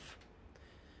in love.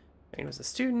 Lorraine was a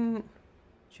student.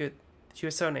 She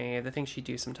was so naive. The things she'd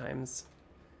do sometimes.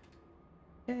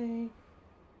 Yay.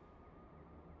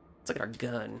 Let's look at our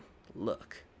gun.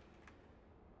 Look.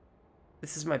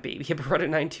 This is my baby. I brought a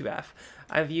 92F.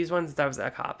 I've used one since I was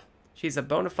a cop. She's a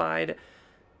bona fide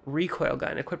recoil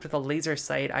gun equipped with a laser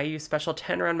sight. I use special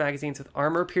 10-round magazines with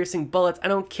armor-piercing bullets. I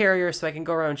don't carry her so I can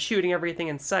go around shooting everything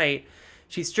in sight.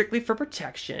 She's strictly for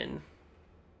protection.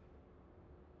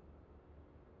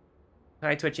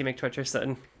 Hi, Twitchy McTwitcher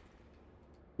son.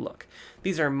 Look,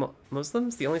 these are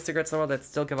Muslims, the only cigarettes in the world that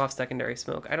still give off secondary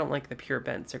smoke. I don't like the pure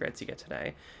bent cigarettes you get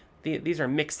today. These are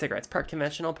mixed cigarettes, part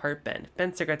conventional, part bent.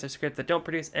 Bent cigarettes are cigarettes that don't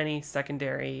produce any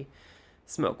secondary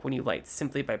smoke when you light,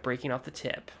 simply by breaking off the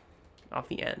tip, off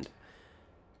the end.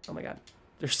 Oh my god,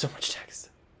 there's so much text.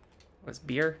 What's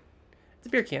beer? It's a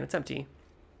beer can, it's empty.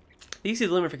 They used to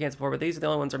use aluminum for cans before, but these are the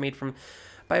only ones that are made from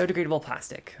biodegradable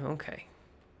plastic. Okay.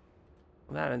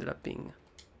 Well, that ended up being...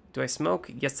 Do I smoke?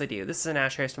 Yes, I do. This is an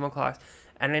ashtray I stumbled across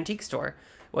at an antique store.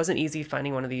 It wasn't easy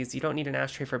finding one of these. You don't need an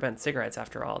ashtray for bent cigarettes,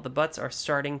 after all. The butts are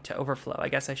starting to overflow. I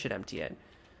guess I should empty it.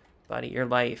 Buddy, your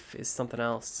life is something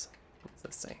else. What does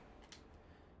this say?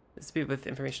 Speak with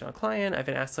information on a client. I've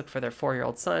been asked to look for their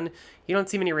 4-year-old son. You don't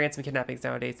see many ransom kidnappings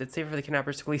nowadays. It's safer for the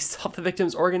kidnappers to release off the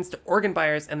victim's organs to organ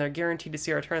buyers, and they're guaranteed to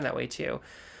see a return that way too.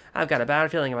 I've got a bad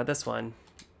feeling about this one.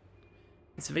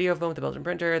 It's a video phone with the Belgian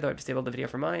printer, though I've disabled the video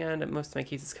from my end. Most of my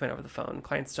cases come in over the phone.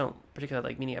 Clients don't particularly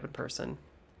like meeting up in person.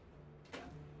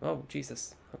 Oh,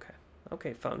 Jesus. Okay.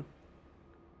 Okay, phone.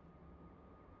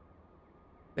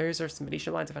 There's some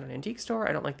Venetian lines I found in an antique store.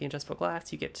 I don't like the adjustable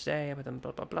glass you get today, but then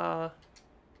blah, blah, blah.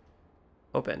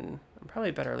 Open. I'm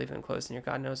probably better leaving them closed in here.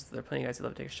 God knows there are plenty of guys who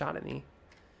love to take a shot at me.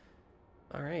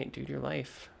 Alright, dude, your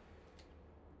life.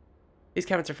 These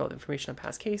cabinets are full of information on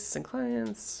past cases and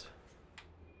clients.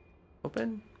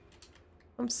 Open.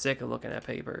 I'm sick of looking at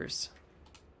papers.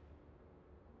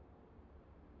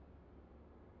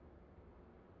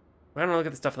 I don't look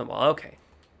at the stuff on the wall. Okay.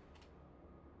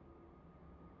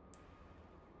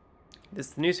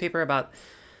 This is a newspaper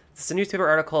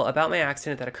article about my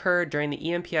accident that occurred during the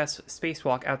EMPS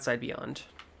spacewalk outside Beyond.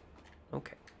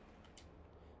 Okay.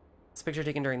 This picture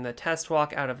taken during the test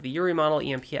walk out of the Yuri model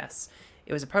EMPS.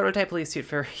 It was a prototype police suit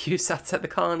for use outside the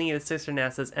colony of sister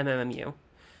NASA's MMMU.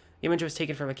 The image was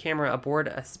taken from a camera aboard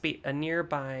a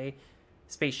nearby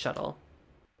space shuttle.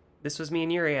 This was me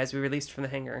and Yuri as we released from the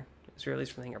hangar. Blah.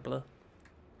 Is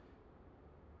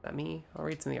that me? I'll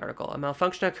read some of the article. A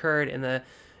malfunction occurred in the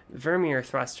Vermeer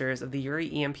thrusters of the Yuri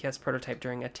EMPS prototype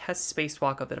during a test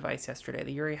spacewalk of the device yesterday.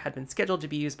 The Yuri had been scheduled to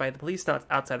be used by the Policenauts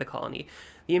outside the colony.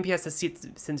 The EMPS has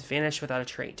since vanished without a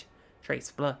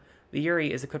trace. Blah. The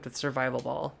Yuri is equipped with a survival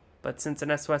ball, but since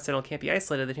an SOS signal can't be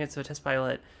isolated, the chances of a test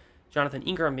pilot, Jonathan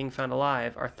Ingram, being found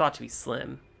alive are thought to be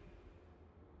slim.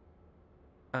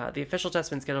 The official test has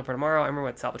been scheduled for tomorrow. I remember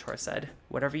what Salvatore said.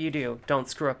 Whatever you do, don't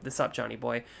screw this up, Johnny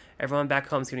boy. Everyone back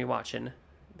home's gonna be watching.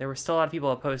 There were still a lot of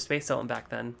people opposed to space settlement back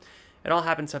then. It all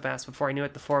happened so fast. Before I knew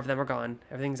it, the 4 of them were gone.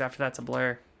 Everything's after that's a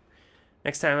blur.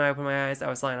 Next time I opened my eyes, I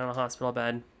was lying on a hospital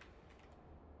bed.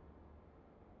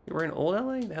 We're in old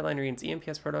LA? The headline reads,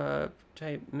 EMPS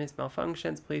prototype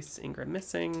malfunctions, police Ingram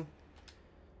missing.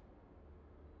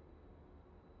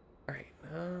 Alright,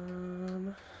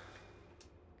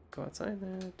 go outside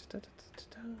there.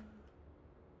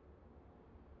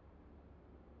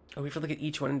 Oh, we have to look at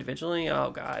each one individually?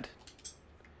 Oh, God.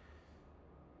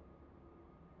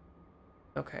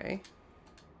 Okay.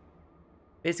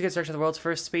 Basic construction of the world's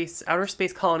first outer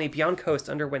space colony beyond coast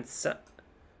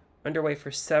underway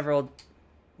for several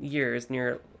years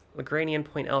near Lagrangian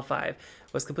Point L5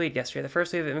 was completed yesterday. The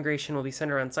first wave of immigration will be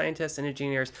centered around scientists and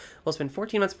engineers. Will spend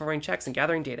 14 months performing checks and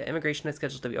gathering data. Immigration is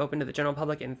scheduled to be open to the general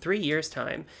public in 3 years'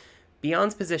 time.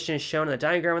 Beyond's position is shown in the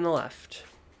diagram on the left.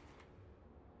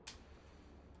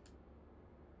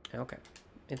 Okay,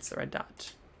 it's the red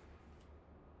dot.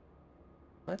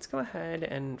 Let's go ahead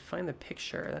and find the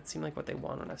picture. That seemed like what they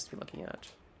wanted us to be looking at.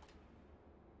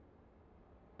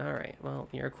 Alright, well,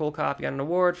 you're a cool cop. You got an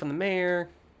award from the mayor.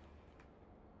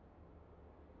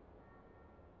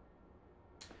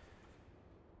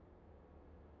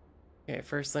 Okay,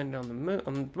 first landed on the moon,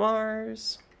 on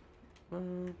Mars.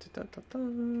 You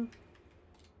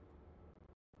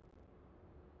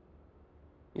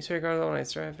swear to God, when I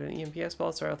started an EMPS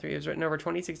ball, Star 3 was written over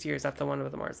 26 years after the one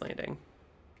with the Mars landing.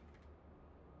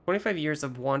 25 years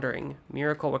of wandering,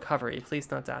 miracle recovery,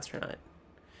 Policenauts astronaut.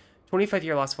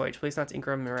 25-year lost voyage, Policenauts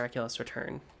Ingram miraculous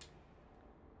return.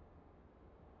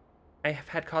 I have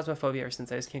had cosmophobia ever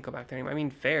since. I just can't go back there anymore. I mean,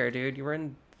 fair, dude. You were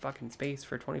in fucking space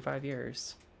for 25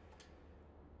 years.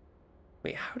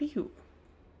 Wait, how do you...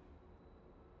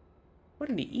 What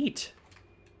did he eat?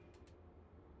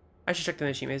 I should check the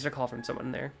machine. Maybe there's a call from someone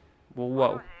in there.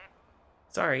 Whoa.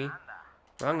 Sorry.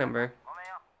 Wrong number.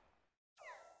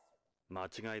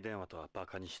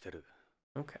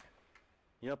 Okay.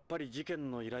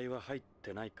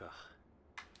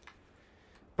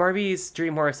 Barbie's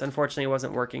Dream Horse unfortunately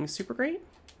wasn't working super great,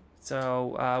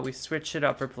 so we switched it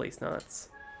up for Policenauts.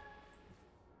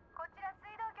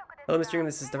 Hello, Mr. Ingram,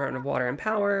 this is the Department of Water and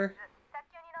Power.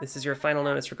 This is your final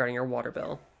notice regarding your water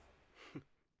bill.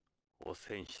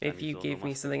 If you gave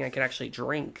me something I could actually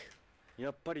drink.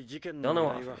 Don't know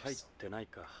offers.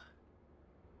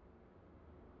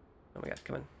 Oh my God,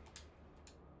 come on.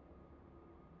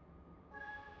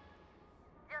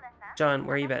 John,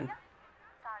 where you been?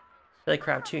 I feel like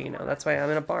crap too, you know. That's why I'm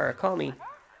in a bar. Call me.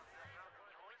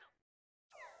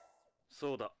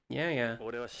 Yeah.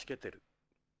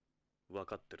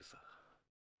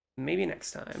 Maybe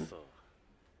next time.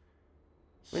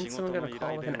 When's someone gonna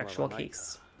call with an actual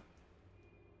case?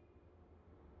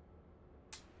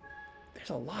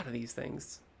 There's a lot of these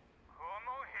things.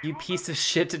 You piece of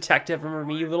shit detective, remember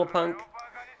me, you little punk?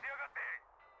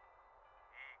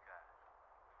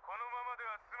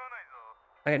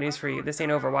 I got news for you. This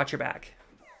ain't over. Watch your back.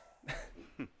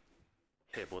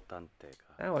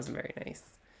 That wasn't very nice.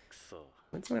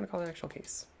 When's someone gonna call the actual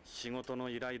case?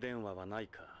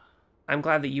 I'm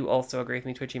glad that you also agree with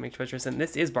me, Twitchy McTwitcherson.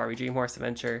 This is Barbie Horse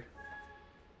Adventure.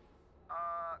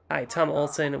 Hi, Tom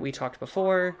Olson. We talked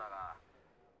before.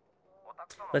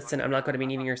 Listen, I'm not going to be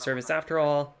needing your service after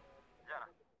all.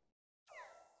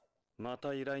 I'm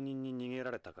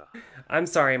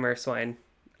sorry, Merswine.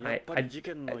 I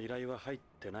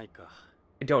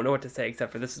don't know what to say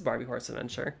except for this is Barbie Horse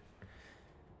Adventure.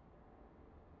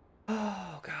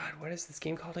 Oh god, what is this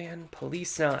game called again?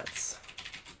 Policenauts.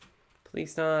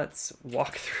 Policenauts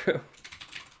walkthrough.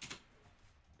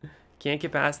 Can't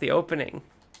get past the opening.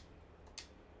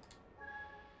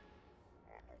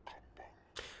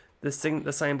 The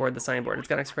signboard. It's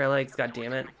got extra legs, god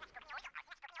damn it.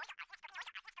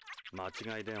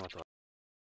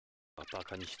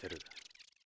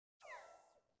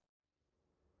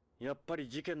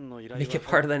 Make it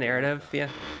part of the narrative, yeah.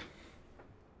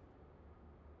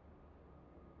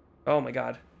 Oh my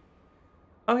god.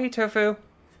 Oh hey Tofu.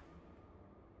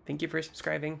 Thank you for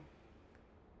subscribing.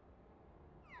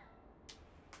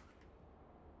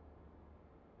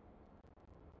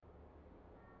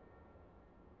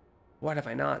 What have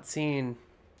I not seen?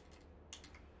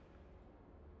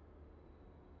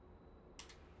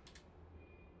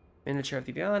 Miniature of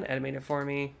the Beyond, Ed made it for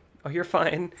me. Oh, you're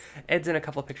fine. Ed's in a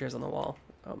couple pictures on the wall.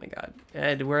 Oh my god.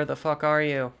 Ed, where the fuck are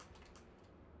you?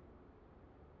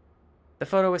 The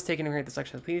photo was taken to create the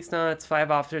selection of Policenauts.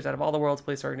 5 officers out of all the world's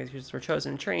police organizations were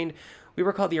chosen and trained. We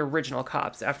were called the original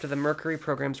cops, after the Mercury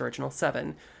program's original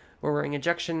 7. We're wearing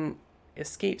ejection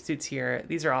escape suits here.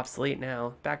 These are obsolete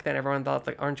now. Back then, everyone thought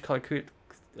the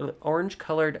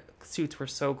orange-colored suits were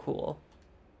so cool.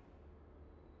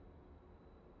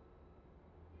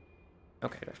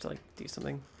 Okay, do I have to, like, do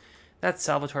something? That's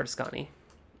Salvatore Toscani.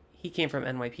 He came from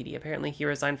NYPD. Apparently, he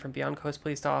resigned from Beyond Coast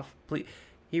Police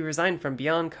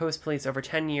over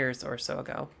 10 years or so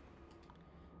ago.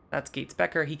 That's Gates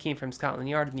Becker. He came from Scotland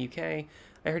Yard in the UK.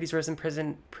 I heard he's risen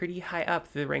prison pretty high up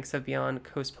through the ranks of Beyond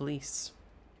Coast Police.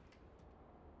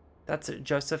 That's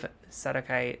Joseph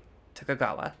Sadakai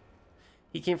Tokugawa.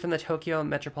 He came from the Tokyo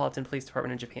Metropolitan Police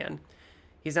Department in Japan.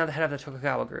 He's now the head of the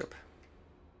Tokugawa Group.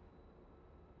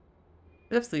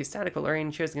 It was absolutely ecstatic, but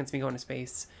Lorraine chose against me going to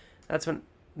space. That's when...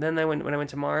 Then when I went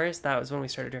to Mars, that was when we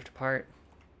started to drift apart.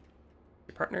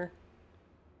 Your partner?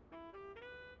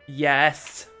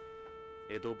 Yes!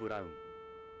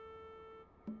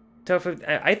 Tofu,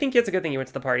 I think it's a good thing you went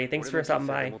to the party. Thanks for stopping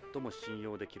by.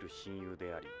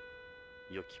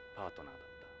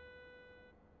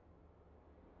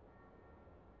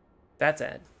 That's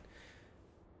Ed.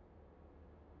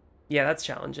 Yeah, that's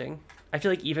challenging. I feel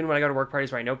like even when I go to work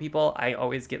parties where I know people, I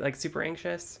always get like super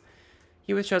anxious.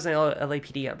 He was chosen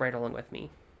LAPD right along with me.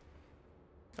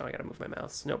 Oh, I gotta move my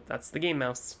mouse. Nope, that's the game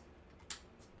mouse.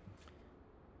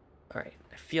 Alright,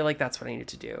 I feel like that's what I needed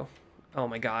to do. Oh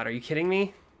my god, are you kidding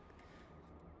me?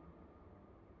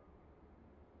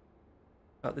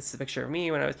 Oh, this is a picture of me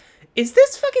when I was... Is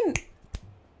this fucking...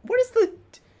 What is the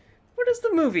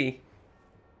movie?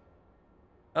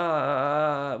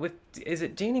 Is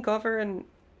it Danny Glover and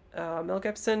Mel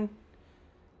Gibson?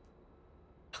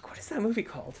 Fuck, what is that movie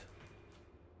called?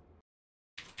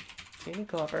 Danny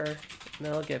Glover,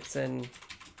 Mel Gibson,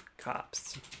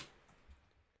 cops.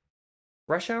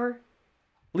 Rush Hour?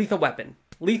 Lethal Weapon.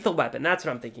 Lethal Weapon, that's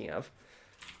what I'm thinking of.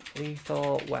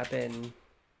 Lethal Weapon.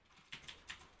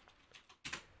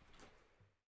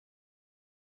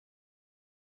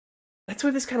 That's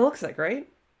what this kind of looks like, right?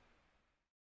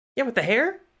 Yeah, with the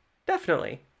hair?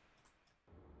 Definitely.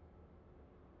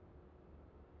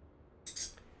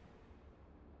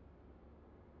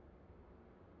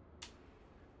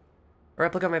 A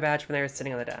replica of my badge from there is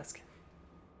sitting on the desk.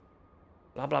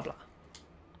 Blah, blah, blah. I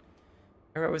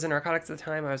remember it was in narcotics at the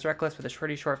time. I was reckless with a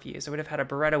pretty short fuse. I would have had a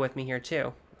Beretta with me here,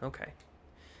 too. Okay.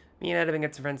 Me and Ed have been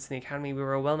good friends in the academy. We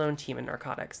were a well-known team in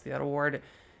narcotics. The award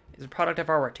is a product of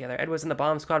our work together. Ed was in the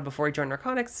bomb squad before he joined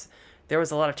narcotics. There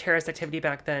was a lot of terrorist activity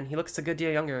back then. He looks a good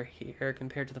deal younger here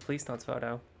compared to the Policenauts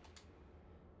photo.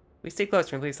 We stay close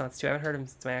from Policenauts, too. I haven't heard of him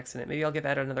since my accident. Maybe I'll give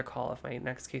Ed another call if my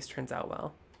next case turns out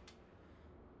well.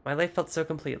 My life felt so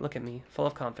complete. Look at me, full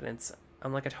of confidence.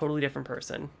 I'm like a totally different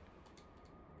person.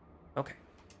 Okay.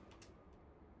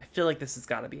 I feel like this has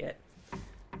got to be it.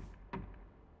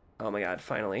 Oh my god,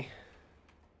 finally.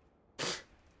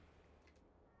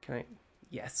 Can I...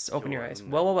 Yes, open your eyes.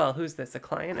 Well, well, well, who's this? A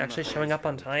client actually showing up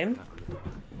on time?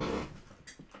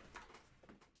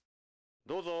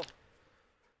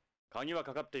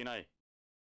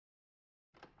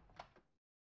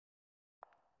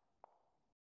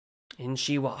 In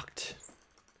she walked.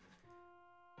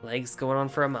 Legs going on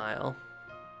for a mile.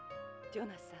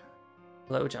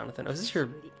 Hello, Jonathan. Oh, is this your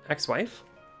ex-wife?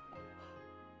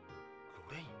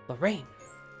 Lorraine.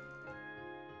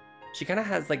 She kind of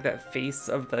has like that face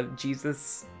of the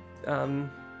Jesus, the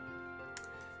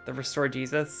restored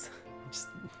Jesus. Just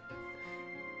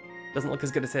doesn't look as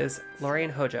good as his.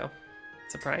 Lorraine Hojo.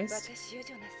 Surprised?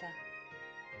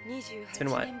 It's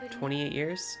been what, 28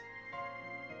 years?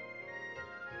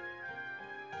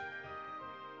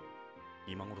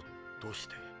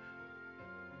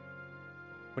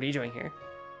 What are you doing here?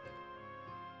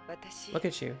 Look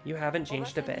at you. You haven't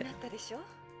changed a bit.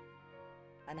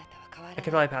 I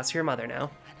could probably pass for your mother now.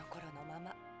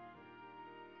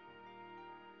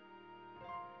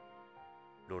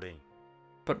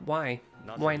 But why?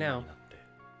 Why now?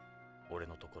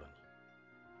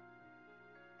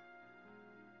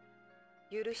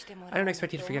 I don't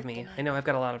expect you to forgive me. I know I've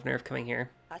got a lot of nerve coming here.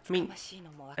 I mean,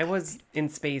 I was in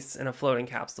space in a floating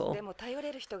capsule,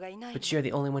 but you're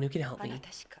the only one who can help me.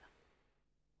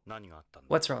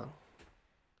 What's wrong?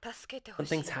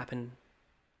 Something's happened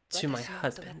to my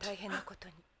husband.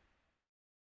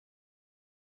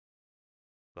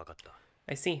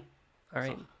 I see.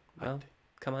 Alright, well,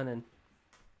 come on in.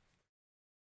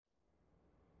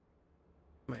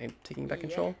 Am I taking back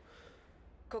control?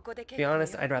 To be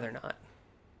honest, I'd rather not.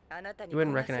 You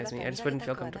wouldn't recognize me, I just wouldn't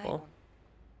feel comfortable.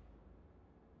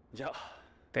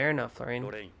 Fair enough, Lorraine.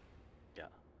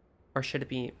 Or should it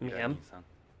be ma'am?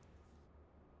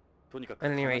 At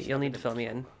any rate, you'll need to fill me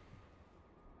in.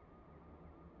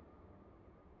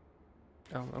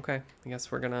 Oh, okay. I guess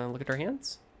we're gonna look at our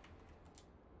hands.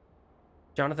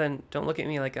 Jonathan, don't look at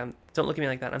me like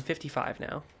that. I'm 55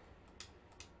 now.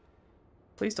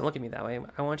 Please don't look at me that way.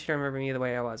 I want you to remember me the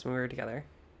way I was when we were together.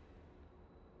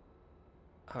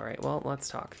 Alright, well, let's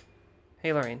talk.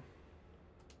 Hey, Lorraine.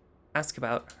 Ask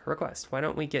about her request. Why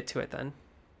don't we get to it then?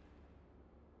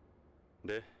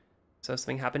 So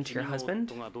something happened to your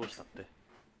husband?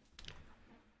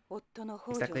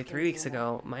 Exactly 3 weeks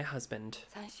ago, my husband,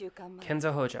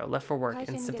 Kenzo Hojo, left for work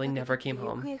and simply never came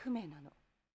home.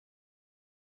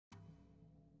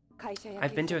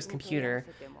 I've been to his computer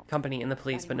company and the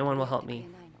police, but no one will help me.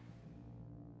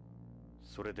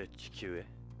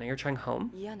 Now you're trying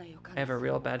home? I have a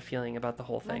real bad feeling about the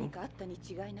whole thing.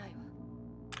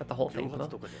 About the whole thing,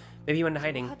 maybe you went into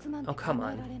hiding. Oh, come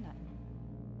on.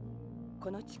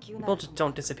 People just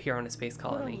don't disappear on a space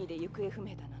colony.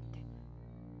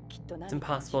 It's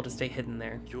impossible to stay hidden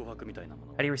there.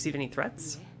 Had he received any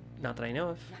threats? Not that I know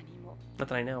of. Not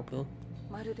that I know, Boo.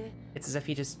 It's as if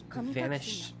he just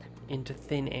vanished into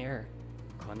thin air.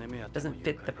 Doesn't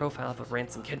fit the profile of a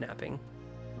ransom kidnapping.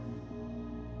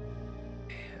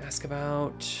 Ask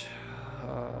about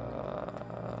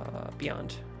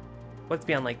Beyond. What's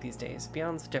Beyond like these days?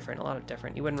 Beyond's different, a lot of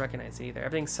different. You wouldn't recognize it either.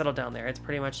 Everything's settled down there. It's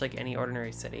pretty much like any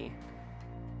ordinary city.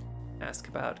 Ask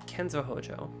about Kenzo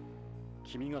Hojo.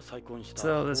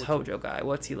 So this Hojo guy,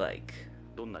 what's he like?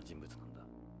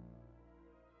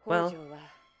 Well,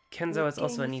 Kenzo is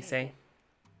also a Nisei.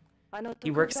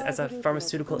 He works as a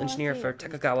pharmaceutical engineer for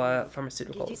Takagawa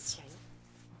Pharmaceuticals.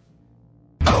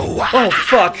 Oh,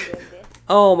 fuck!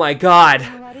 Oh my god!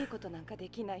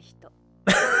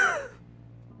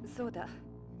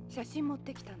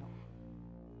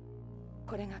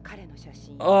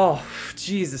 Oh,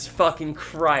 Jesus fucking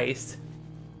Christ.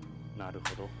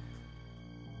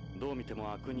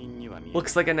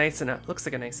 Looks like a nice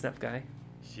enough guy.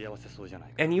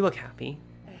 And you look happy.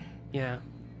 Yeah,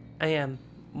 I am.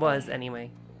 Was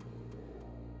anyway.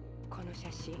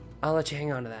 I'll let you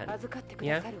hang on to that.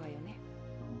 Yeah?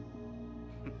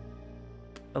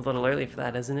 A little early for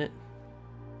that, isn't it?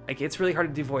 Like, it's really hard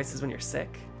to do voices when you're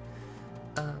sick.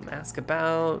 Ask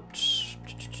about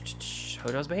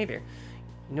Hojo's behavior.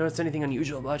 You noticed anything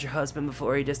unusual about your husband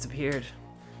before he disappeared?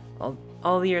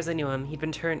 All the years I knew him, he'd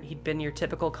been your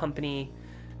typical company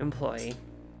employee.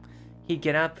 He'd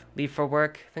get up, leave for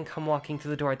work, then come walking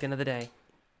through the door at the end of the day.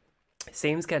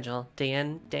 Same schedule, day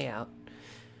in, day out.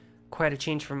 Quite a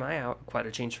change from my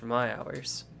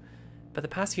hours. But the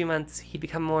past few months, he'd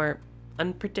become more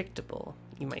unpredictable,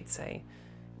 you might say.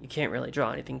 You can't really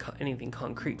draw anything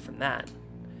concrete from that.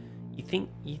 You'd think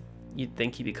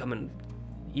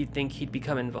he'd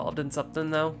become involved in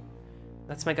something, though?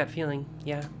 That's my gut feeling,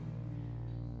 yeah.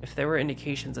 If there were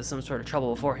indications of some sort of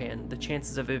trouble beforehand, the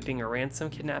chances of it being a ransom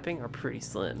kidnapping are pretty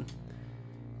slim.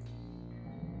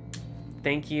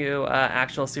 Thank you,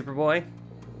 actual Superboy,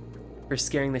 for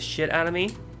scaring the shit out of me.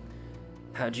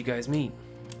 How'd you guys meet?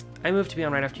 I moved to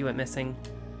Beyond right after you went missing.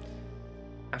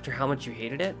 After how much you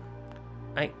hated it?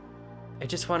 I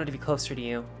just wanted to be closer to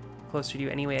you. closer to you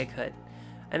any way I could.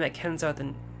 I met Kenzo at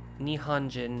the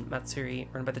Nihonjin Matsuri,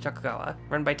 run by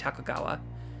Takagawa.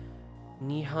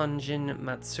 Nihonjin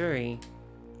Matsuri.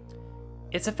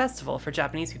 It's a festival for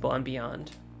Japanese people and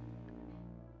beyond.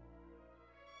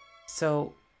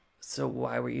 So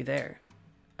why were you there?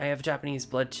 I have Japanese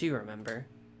blood too, remember?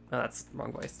 Oh, that's the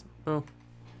wrong voice. Oh.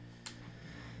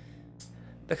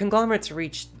 The conglomerate's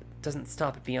reach doesn't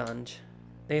stop at beyond.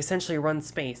 They essentially run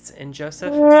space, and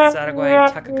Joseph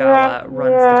Sadaguay Takagawa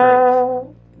runs the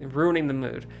group, ruining the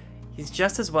mood. He's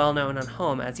just as well known on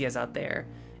home as he is out there.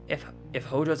 If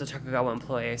Hojo's a Takagawa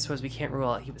employee, I suppose we can't rule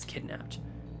out he was kidnapped.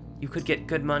 You could get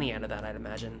good money out of that, I'd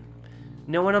imagine.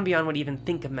 No one on Beyond would even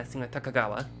think of messing with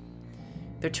Takagawa.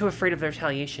 They're too afraid of the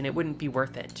retaliation, it wouldn't be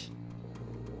worth it.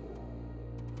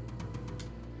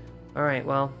 Alright,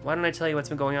 well, why don't I tell you what's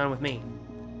been going on with me?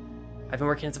 I've been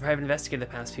working as a private investigator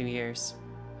the past few years,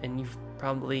 and you've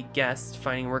probably guessed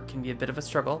finding work can be a bit of a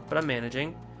struggle, but I'm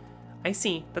managing. I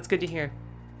see, that's good to hear.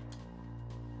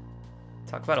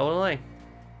 Talk about old LA.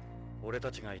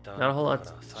 Not a whole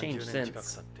lot's changed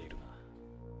since.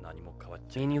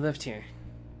 Me and you lived here.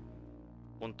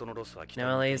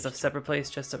 Now LA is a separate place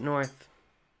just up north.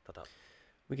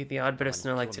 We get the odd bit of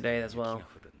snow like today as well.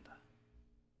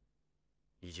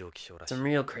 Some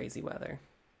real crazy weather.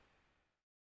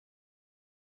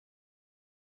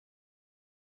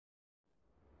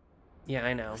 Yeah,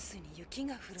 I know.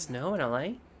 Snow in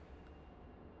LA?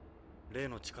 The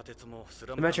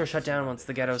metro shut down once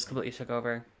the ghettos completely took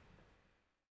over.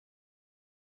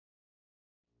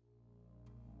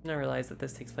 I didn't realize that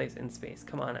this takes place in space.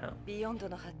 Come on out.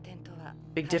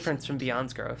 Big difference from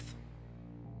Beyond's growth.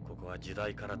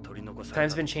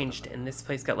 Time's been changed, and this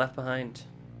place got left behind.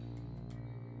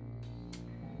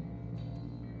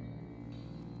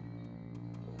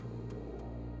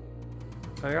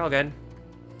 Oh, you're all good.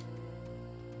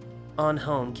 On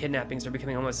home, kidnappings are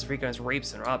becoming almost as frequent as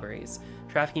rapes and robberies.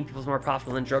 Trafficking people is more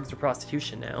profitable than drugs or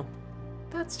prostitution now.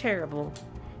 That's terrible.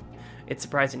 It's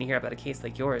surprising to hear about a case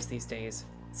like yours these days.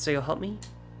 So you'll help me?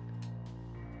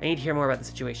 I need to hear more about the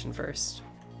situation first.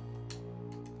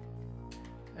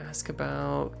 Ask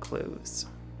about clues.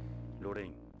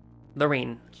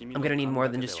 Lorraine, I'm gonna need more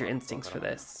than just your instincts for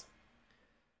this.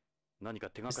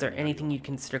 Is there anything you'd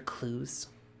consider clues?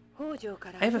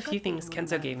 I have a few things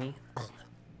Kenzo gave me.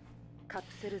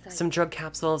 Some drug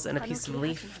capsules and a piece of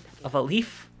leaf. Of a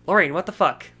leaf? Lorraine, what the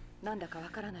fuck?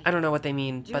 I don't know what they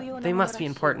mean, but they must be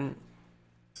important.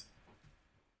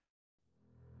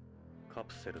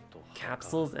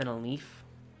 Capsules and a leaf?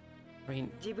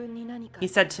 Lorraine, he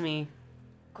said to me,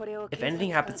 if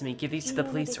anything happens to me, give these to the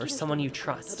police or someone you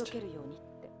trust.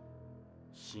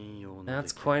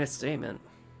 That's quite a statement.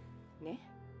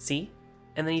 See?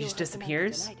 And then he just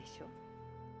disappears?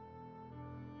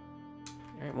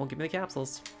 Alright, well, give me the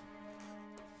capsules.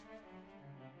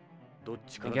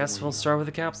 I guess we'll start with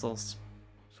the capsules.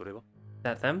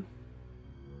 That them?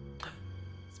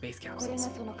 Space capsules.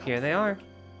 Here they are.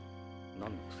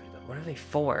 What are they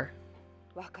for?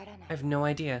 I have no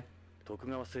idea.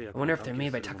 I wonder if they're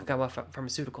made by Takagawa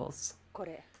Pharmaceuticals.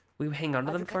 Will you hang on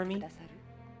to them for me?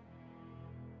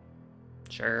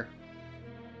 Sure.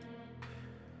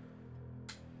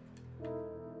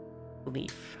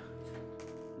 Leaf.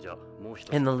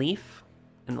 In the leaf?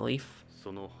 In the leaf?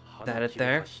 That it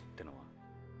there?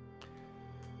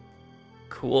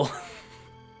 Cool.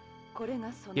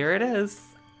 Here it is.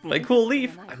 My cool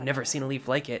leaf. I've never seen a leaf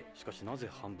like it.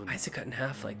 Why is it cut in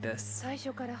half like this?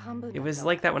 It was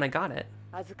like that when I got it.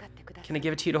 Can I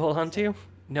give it to you to hold on to?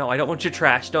 No, I don't want your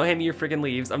trash. Don't hand me your friggin'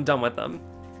 leaves. I'm done with them.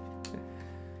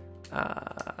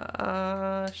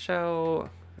 Show.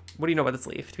 What do you know about this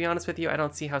leaf? To be honest with you, I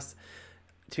don't see how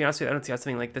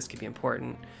something like this could be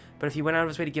important. But if he went out of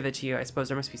his way to give it to you, I suppose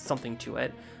there must be something to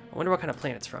it. I wonder what kind of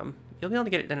plant it's from. You'll be able to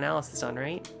get an analysis done,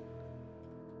 right?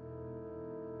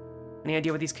 Any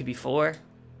idea what these could be for?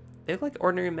 They look like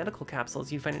ordinary medical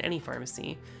capsules you'd find in any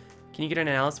pharmacy. Can you get an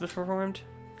analysis performed?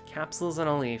 Capsules and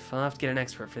a leaf. I'll have to get an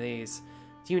expert for these.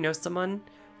 Do you know someone?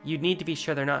 You'd need to be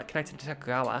sure they're not connected to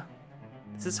Takagawa.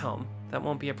 This is home. That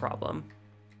won't be a problem.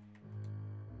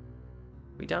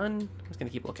 We done? I was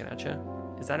gonna keep looking at you.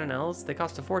 Is that an L's? They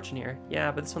cost a fortune here.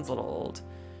 Yeah, but this one's a little old.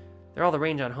 They're all the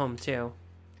range on home, too.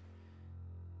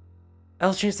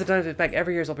 L's changes the dynamic back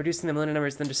every year while producing them in limited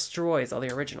numbers, then destroys all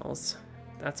the originals.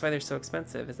 That's why they're so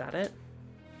expensive. Is that it?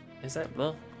 Is that?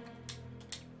 Well,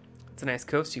 it's a nice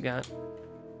coast you got.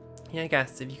 Yeah, I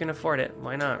guess. If you can afford it,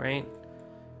 why not, right?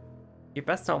 You're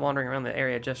best not wandering around the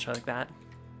area just like that.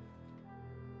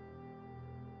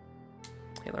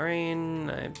 Hey, Lorraine,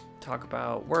 I talk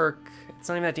about work. It's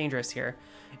not even that dangerous here.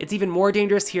 It's even more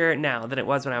dangerous here now than it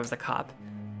was when I was a cop.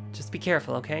 Just be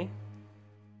careful, okay?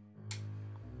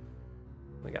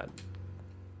 We got...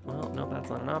 Well, no, that's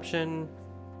not an option.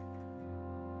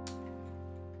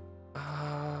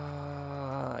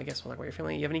 I guess we'll talk about your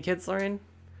family. You have any kids, Lauren?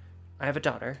 I have a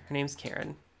daughter. Her name's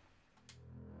Karen.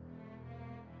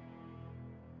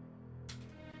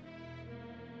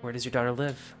 Where does your daughter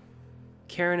live?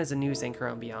 Karen is a news anchor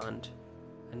on Beyond.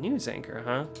 A news anchor,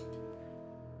 huh?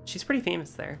 She's pretty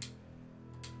famous there.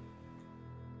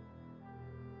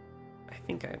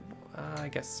 I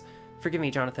guess. Forgive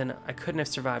me, Jonathan. I couldn't have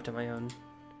survived on my own.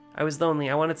 I was lonely.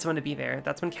 I wanted someone to be there.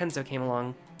 That's when Kenzo came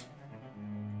along.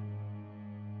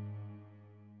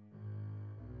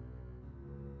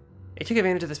 They took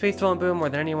advantage of the space development boom more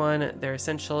than anyone. They're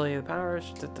essentially the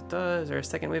powers. Is there a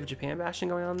second wave of Japan bashing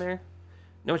going on there?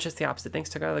 No, it's just the opposite. Things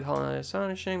took out of the colony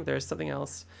astonishing, but there's something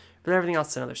else. But everything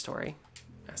else is another story.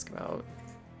 Ask about.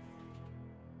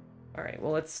 Alright,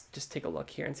 well, let's just take a look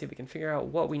here and see if we can figure out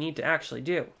what we need to actually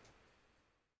do.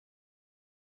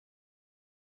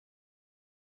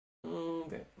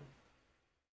 Okay.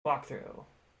 Walkthrough.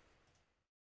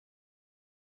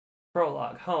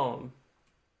 Prologue. Home.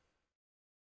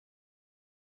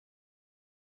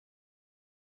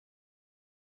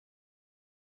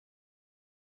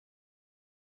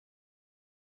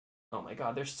 Oh my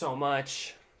god, there's so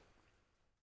much.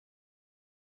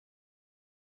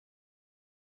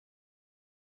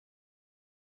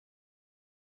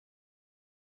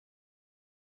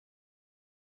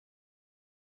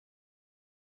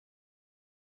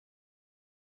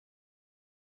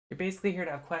 You're basically here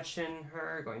to have question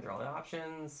her, going through all the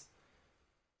options.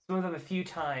 Some of them a few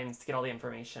times to get all the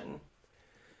information.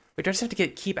 Wait, do I just have to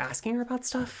keep asking her about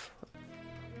stuff?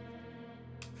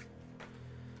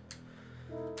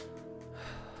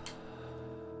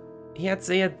 He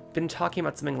had been talking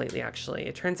about something lately, actually.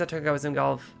 It turns out Toga was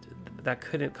involved that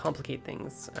couldn't complicate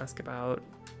things. Ask about...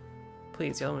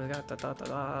 Please, the other one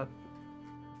got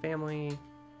family.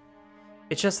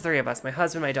 It's just the three of us, my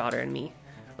husband, my daughter, and me.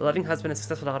 A loving husband, a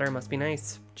successful daughter must be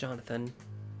nice. Jonathan.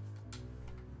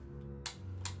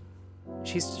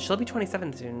 She'll be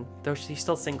 27 soon, though she's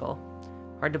still single.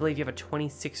 Hard to believe you have a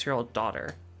 26-year-old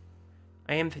daughter.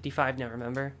 I am 55 now,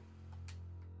 remember?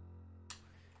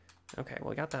 Okay, well,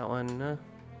 we got that one.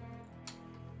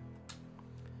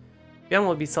 Beyond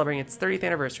will be celebrating its 30th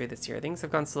anniversary this year. Things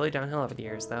have gone slowly downhill over the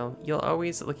years, though. You'll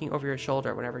always looking over your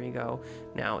shoulder whenever you go.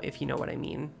 Now, if you know what I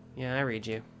mean. Yeah, I read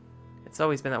you. It's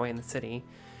always been that way in the city.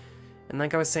 And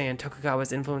like I was saying,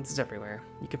 Tokugawa's influence is everywhere.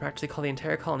 You could practically call the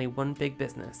entire colony one big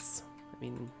business. I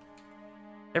mean,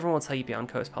 everyone will tell you Beyond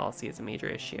Coast policy is a major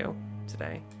issue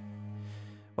today.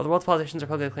 While the world's politicians are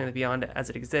publicly claiming that Beyond as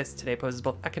it exists today poses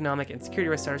both economic and security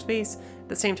risks to outer space, at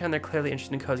the same time they're clearly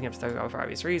interested in cozying up to Tokugawa for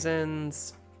obvious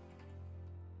reasons.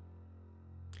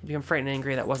 You become frightened and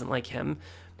angry that wasn't like him.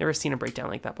 Never seen a breakdown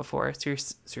like that before. So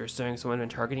you're saying someone had been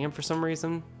targeting him for some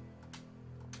reason?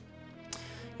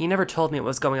 He never told me what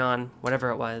was going on, whatever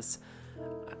it was.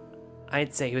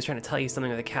 I'd say he was trying to tell you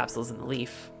something with the capsules in the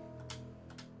leaf.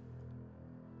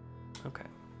 Okay.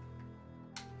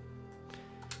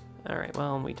 Alright,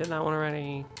 well, we did that one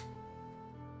already.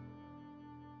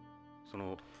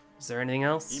 Is there anything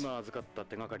else? There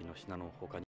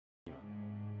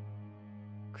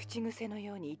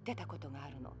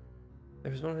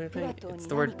was one other thing. It's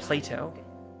the word Plato.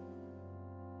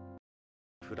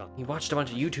 He watched a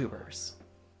bunch of YouTubers.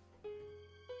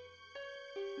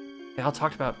 They all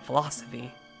talked about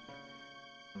philosophy.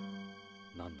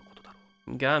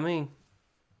 Got me.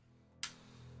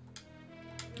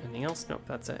 Anything else? Nope,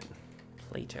 that's it.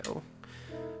 Plato.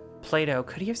 Plato.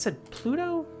 Could he have said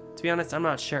Pluto? To be honest, I'm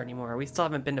not sure anymore. We still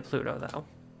haven't been to Pluto, though.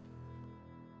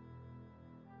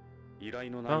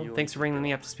 Well, thanks for bringing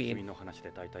me up to speed.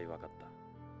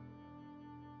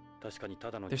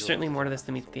 There's certainly more to this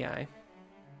than meets the eye.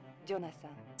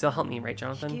 Still help me, right,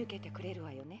 Jonathan?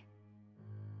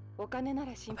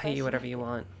 I'll pay you whatever you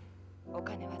want.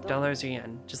 Dollars or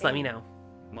yen. Just let me know.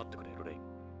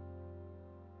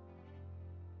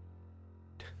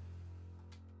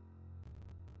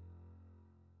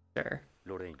 Sure.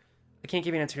 I can't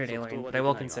give you an answer today, Lorraine, but I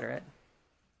will consider it.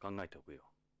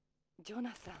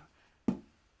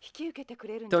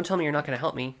 Don't tell me you're not going to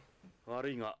help me. I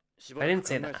didn't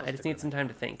say that. I just need some time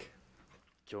to think.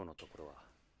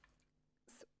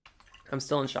 I'm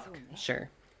still in shock. Sure.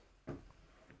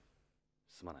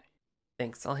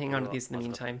 Thanks. I'll hang on to these in the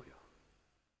meantime.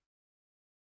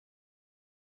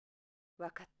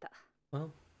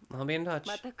 Well, I'll be in touch.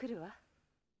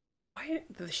 Why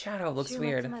the shadow looks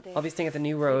weird? I'll be staying at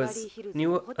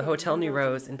the Hotel New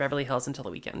Rose in Beverly Hills until the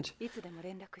weekend.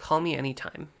 Call me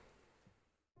anytime.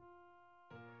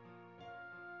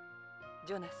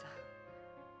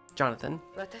 Jonathan.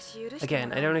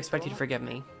 Again, I don't expect you to forgive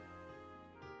me.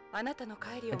 I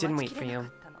didn't wait for you.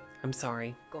 I'm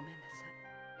sorry.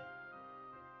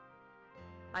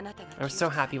 I was so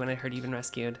happy when I heard you've been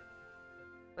rescued.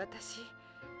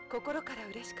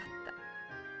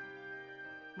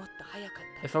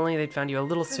 If only they'd found you a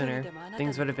little sooner,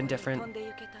 things would have been different.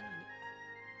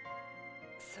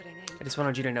 I just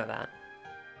wanted you to know that.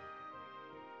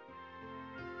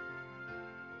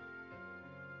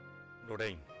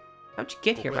 How'd you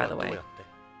get here, by the way?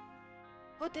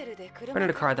 Rented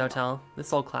a car at the hotel.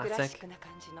 This old classic.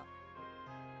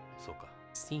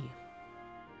 See.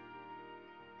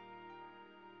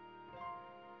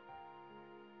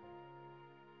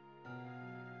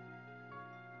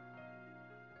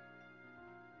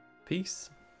 Peace.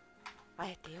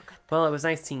 Well, it was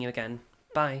nice seeing you again.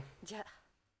 Bye.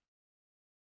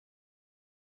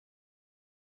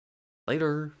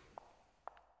 Later.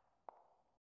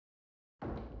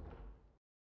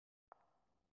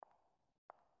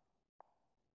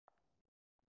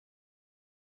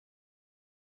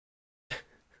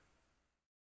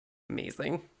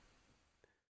 Amazing.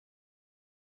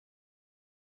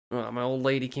 Oh, my old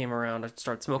lady came around. I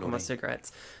started smoking my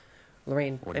cigarettes.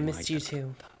 Lorraine, I missed you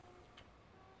too.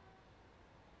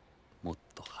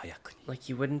 Like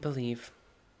you wouldn't believe.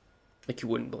 Like you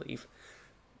wouldn't believe.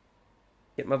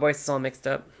 Yeah, my voice is all mixed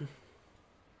up.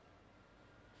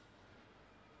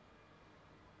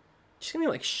 She's gonna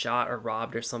be like shot or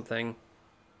robbed or something.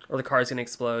 Or the car's gonna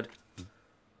explode.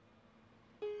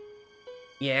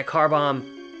 Yeah, car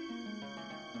bomb.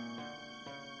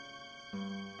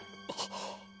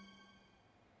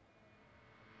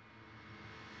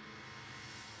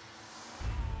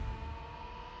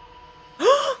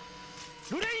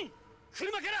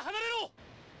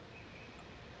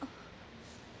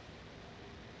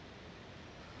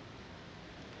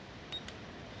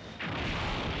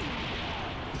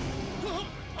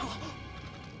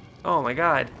 Oh my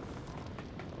god.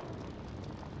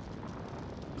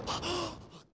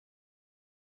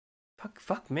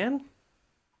 Fuck, man.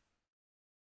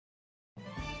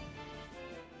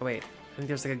 Oh wait, I think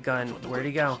there's like a gun. Where'd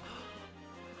he go?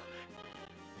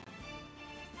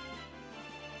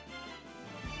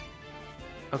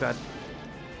 Oh god.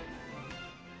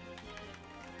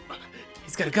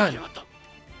 He's got a gun.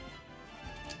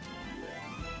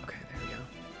 Okay, there we go.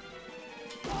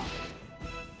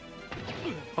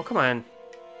 Oh, come on.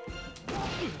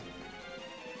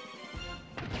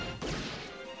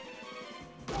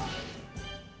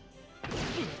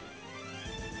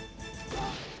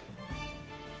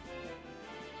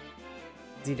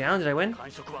 Is he down? Did I win?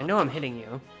 I know I'm hitting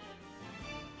you.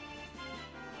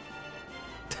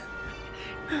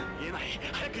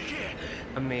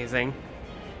 Amazing.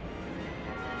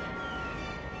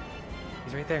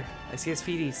 He's right there. I see his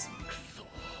feeties.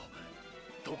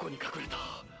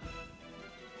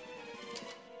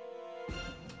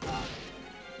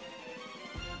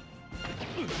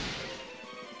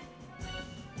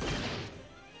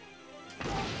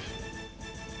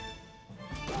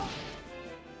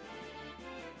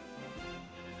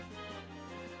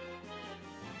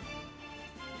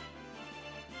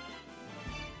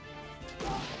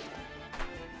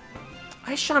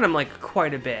 I shot him like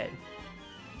quite a bit.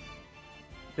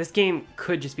 This game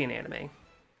could just be an anime.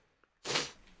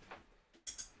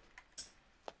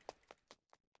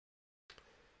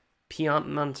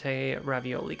 Piemonte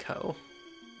Ravioli Co.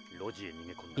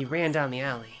 He ran down the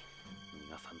alley.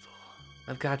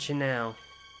 I've got you now.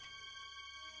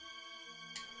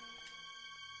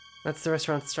 That's the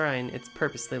restaurant's shrine. It's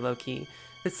purposely low-key.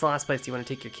 This is the last place you want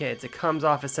to take your kids. It comes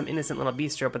off as some innocent little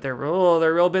bistro, but their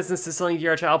real business is selling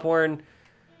VR child porn.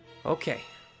 Okay.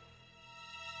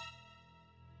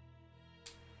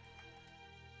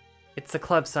 It's the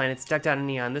club sign. It's decked out in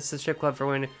neon. This is a strip club for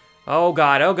women. Oh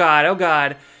god, oh god, oh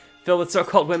god. Filled with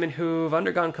so-called women who've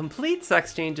undergone complete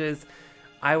sex changes.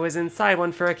 I was inside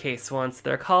one for a case once.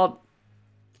 They're called...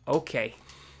 Okay.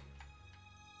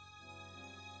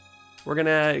 We're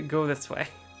gonna go this way.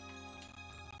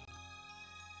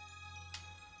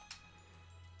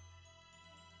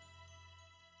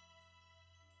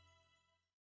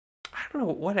 I don't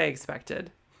know what I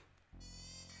expected.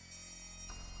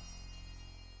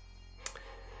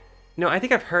 No, I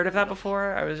think I've heard of that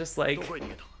before. I was just like...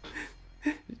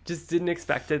 just didn't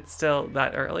expect it still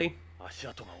that early.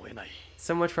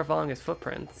 So much for following his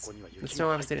footprints. The snow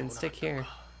obviously didn't stick here.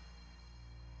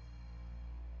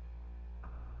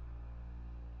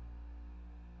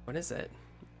 What is it?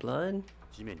 Blood?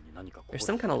 There's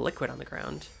some kind of liquid on the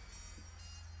ground.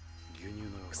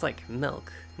 Looks like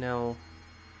milk. No.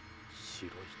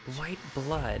 White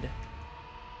blood.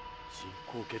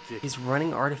 He's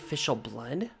running artificial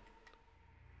blood?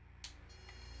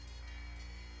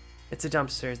 It's a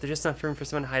dumpster. There's just enough room for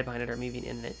someone to hide behind it or maybe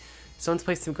in it. Someone's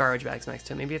placed some garbage bags next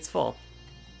to it. Maybe it's full.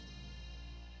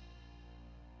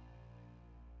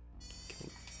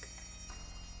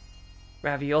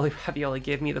 Ravioli, ravioli,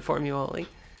 give me the formuoli.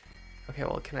 Okay,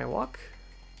 well, can I walk?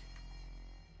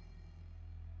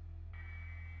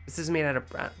 This is made out of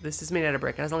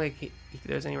brick. As long as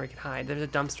there's anywhere I can hide. There's a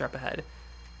dumpster up ahead.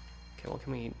 Okay, well,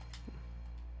 can we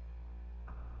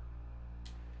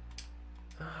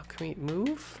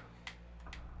move?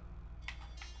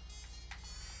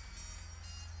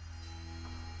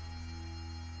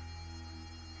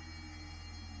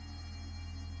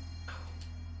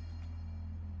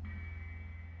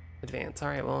 Advance. All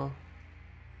right, well.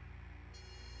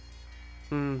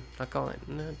 Not going.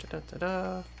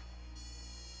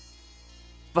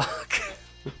 Fuck.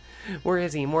 Where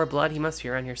is he? More blood? He must be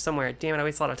around here somewhere. Damn it, I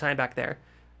wasted a lot of time back there.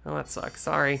 Oh, that sucks.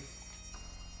 Sorry.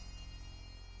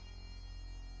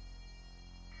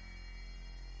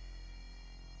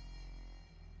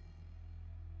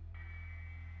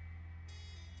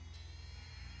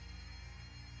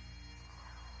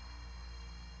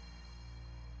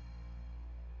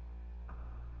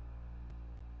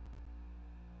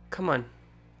 Come on.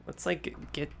 Let's, like,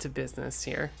 get to business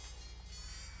here.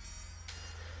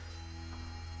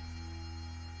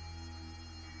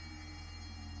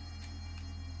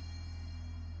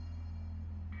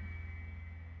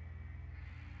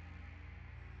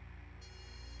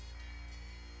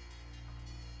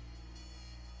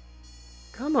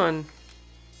 Come on.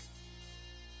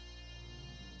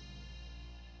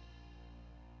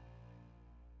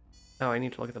 Oh, I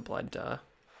need to look at the blood, duh.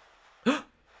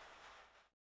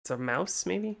 It's a mouse,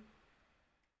 maybe?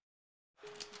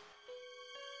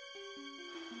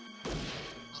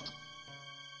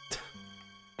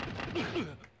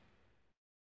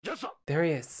 There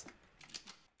he is.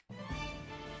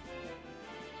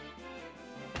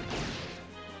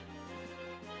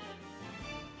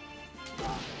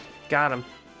 Got him.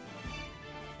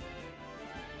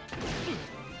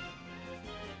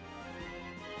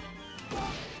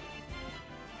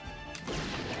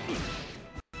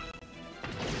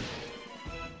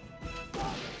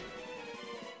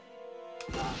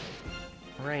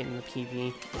 Right in the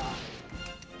PV.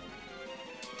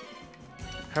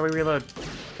 How do we reload?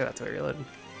 Okay, that's how we reload.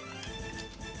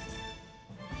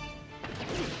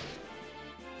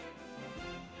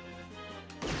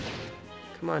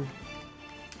 Come on.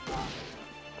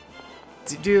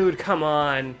 Dude, come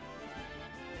on.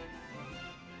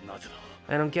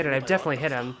 I don't get it. I've definitely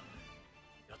hit him.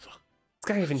 Is this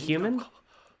guy even human?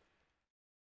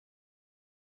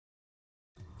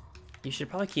 You should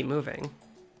probably keep moving.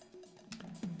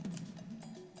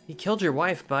 He killed your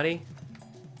wife, buddy.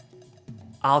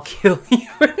 I'll kill you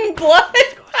in blood.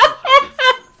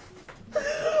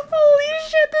 Holy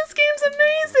shit, this game's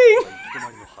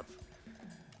amazing.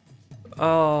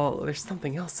 Oh, there's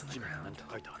something else on the ground.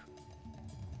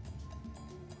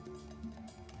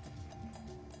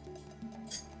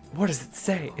 What does it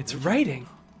say? It's writing.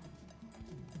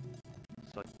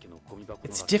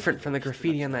 It's different from the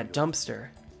graffiti on that dumpster.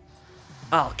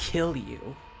 I'll kill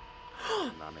you.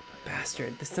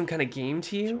 Bastard, this some kind of game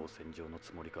to you?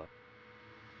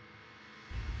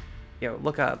 Yo,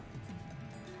 look up.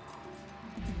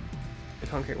 The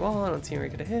concrete wall, I don't see where I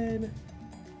get ahead.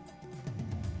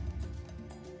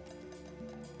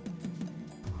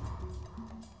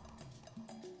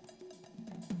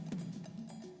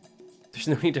 There's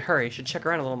no need to hurry, should check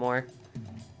around a little more.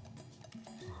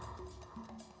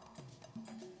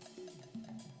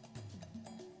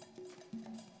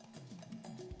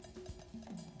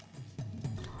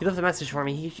 He left a message for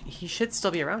me. He should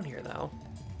still be around here, though.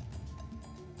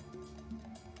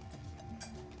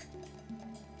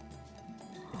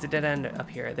 It's a dead end up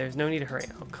here. There's no need to hurry.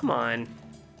 Oh, come on.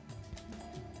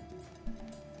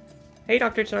 Hey,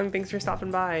 Dr. Chung. Thanks for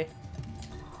stopping by.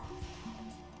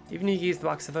 Even if you use the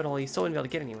box of fiddle, you still wouldn't be able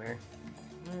to get anywhere.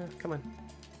 Come on.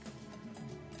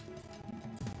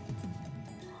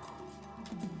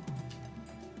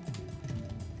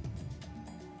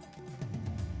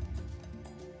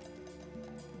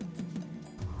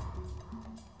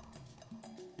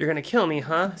 You're gonna kill me,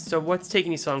 huh? So what's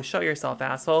taking you so long? Show yourself,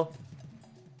 asshole.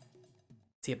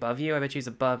 Is he above you? I bet he's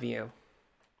above you.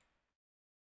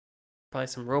 Probably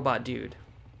some robot dude.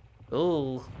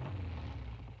 Ooh.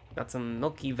 Got some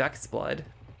milky Vex blood.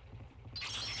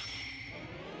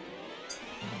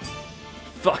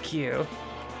 Fuck you.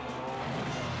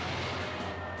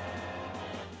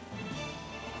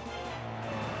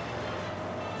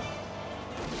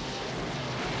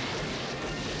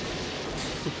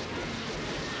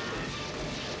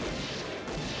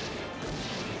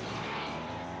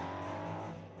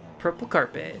 Purple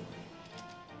carpet.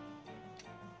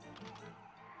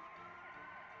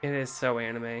 It is so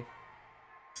anime.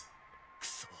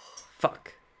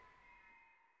 Fuck.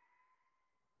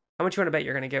 How much you want to bet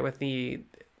you're gonna get with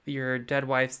your dead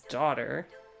wife's daughter?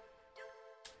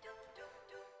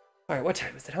 Alright, what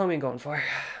time is it? How am I going for?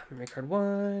 Memory card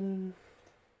 1.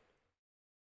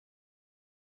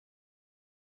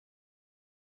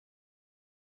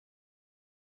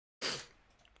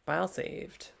 File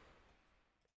saved.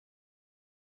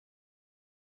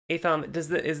 Athom,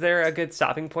 is there a good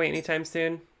stopping point anytime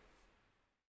soon?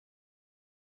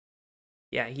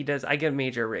 Yeah, he does. I get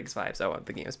major Riggs vibes. Oh,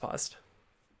 the game is paused.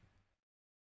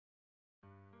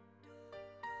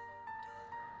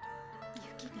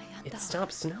 It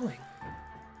stopped snowing.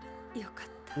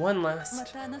 One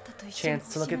last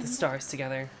chance to look at the stars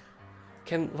together.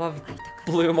 Can love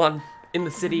bloom in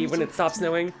the city when it stops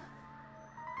snowing?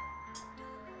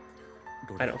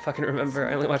 I don't fucking remember.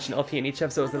 I only watched an LP in each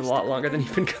episode, so it was a lot longer than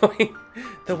you've been going.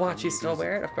 The watch, you still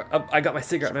wear it? Of course. Oh, I got my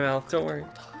cigarette in my mouth. Don't worry.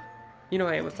 You know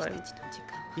I am with time.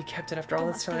 You kept it after all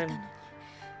this time.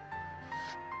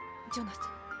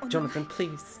 Jonathan,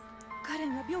 please.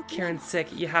 Karen's sick.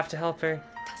 You have to help her.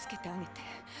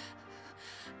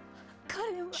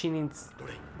 She needs...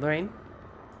 Lorraine?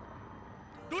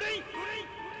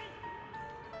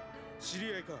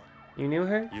 You knew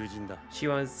her? She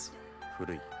was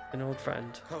an old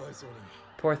friend.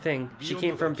 Poor thing. She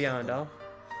came from beyond, oh?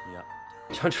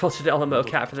 John Travolta Della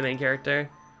mocap for the main character.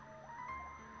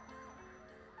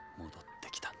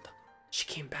 She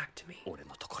came back to me.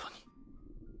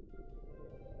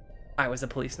 I was a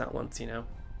Policenaut once, you know.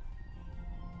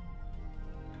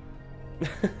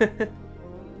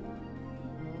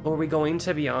 Are we going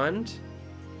to Beyond?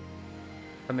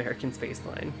 American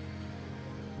Spaceline.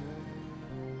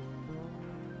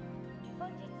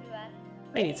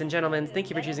 Ladies and gentlemen, thank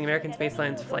you for choosing American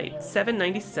Spaceline's Flight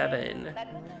 797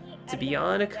 to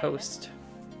Beyond a Coast.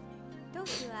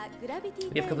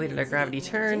 We have completed our gravity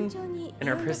turn and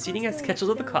are proceeding as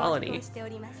scheduled to the colony.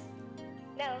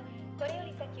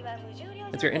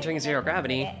 As we're entering zero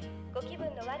gravity,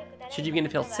 should you begin to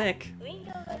feel sick,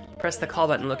 press the call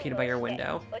button located by your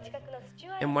window,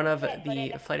 and one of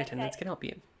the flight attendants can help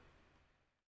you.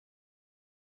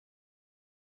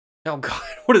 Oh god,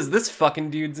 what is this fucking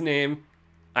dude's name?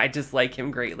 I dislike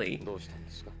him greatly.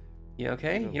 You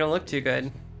okay? You don't look too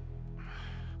good.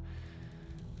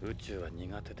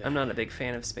 I'm not a big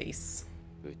fan of space.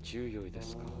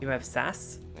 You have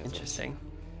SAS? Interesting.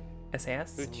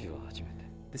 SAS?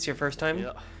 This your first time?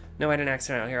 No, I had an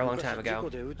accident out here a long time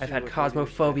ago. I've had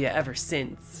cosmophobia ever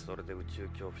since.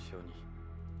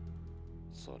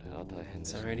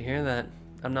 Sorry to hear that.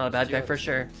 I'm not a bad guy for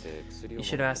sure. You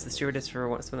should have asked the stewardess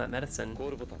for some of that medicine.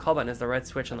 The call button is the red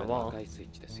switch on the wall. Can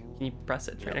you press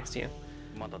it? It's right next to you.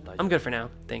 I'm good for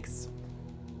now. Thanks.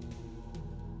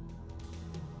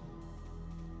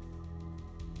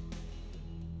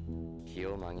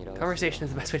 Conversation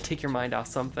is the best way to take your mind off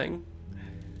something.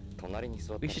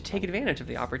 We should take advantage of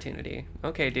the opportunity.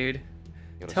 Okay, dude.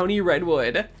 Tony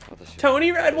Redwood.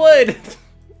 Tony Redwood!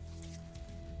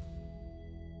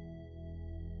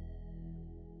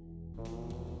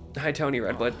 Hi, Tony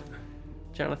Redwood.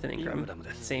 Jonathan Ingram.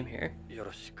 Same here.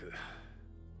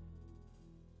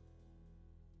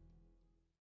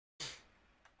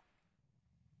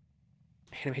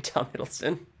 Anime Tom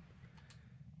Hiddleston.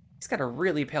 He's got a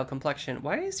really pale complexion.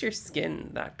 Why is your skin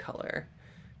that color?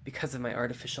 Because of my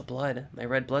artificial blood. My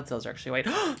red blood cells are actually white.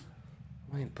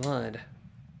 White blood.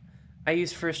 I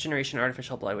use first generation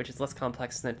artificial blood, which is less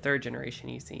complex than the third generation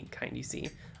you see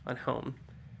on Home.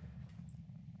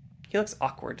 He looks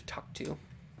awkward to talk to.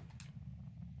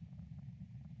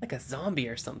 Like a zombie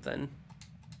or something.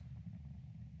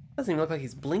 Doesn't even look like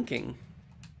he's blinking.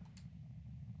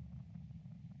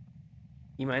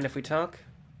 You mind if we talk?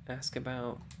 Ask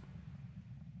about...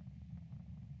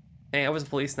 Hey, I was a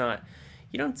Policenaut.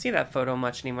 You don't see that photo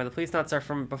much anymore. The Policenauts are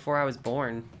from before I was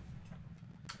born.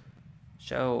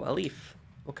 Show a leaf.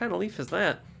 What kind of leaf is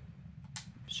that?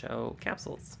 Show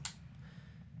capsules.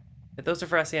 If those are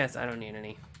for SES, I don't need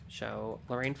any. Show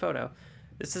Lorraine photo.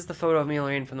 This is the photo of me and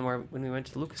Lorraine from when we went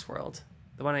to Lucas World.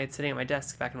 The one I had sitting at my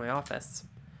desk back in my office.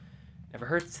 Never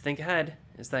hurts to think ahead.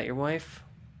 Is that your wife?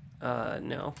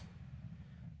 No.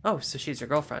 Oh, so she's your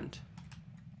girlfriend.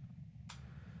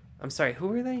 I'm sorry,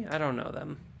 who are they? I don't know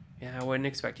them. Yeah, I wouldn't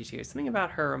expect you to. Something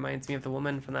about her reminds me of the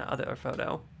woman from that other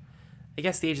photo. I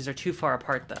guess the ages are too far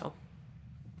apart, though.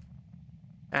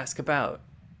 Ask about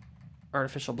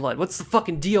artificial blood. What's the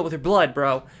fucking deal with her blood,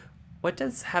 bro? What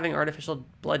does having artificial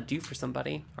blood do for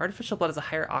somebody? Artificial blood has a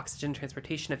higher oxygen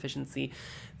transportation efficiency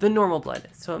than normal blood,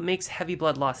 so it makes heavy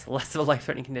blood loss less of a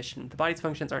life-threatening condition. The body's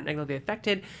functions aren't negatively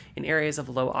affected in areas of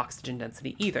low oxygen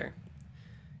density either.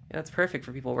 Yeah, that's perfect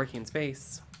for people working in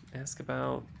space. Ask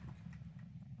about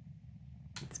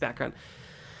its background.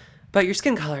 But your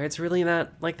skin color, it's really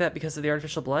not like that because of the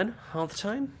artificial blood all the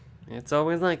time? It's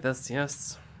always like this,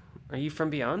 yes. Are you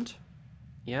from beyond?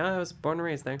 Yeah, I was born and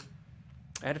raised there.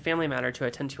 I had a family matter to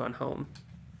attend to on home.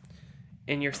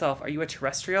 And yourself, are you a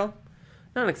terrestrial?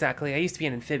 Not exactly. I used to be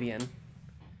an amphibian.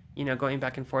 You know, going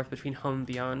back and forth between home and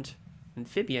beyond.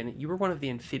 Amphibian? You were one of the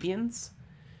amphibians?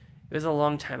 It was a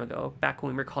long time ago, back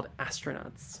when we were called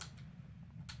astronauts.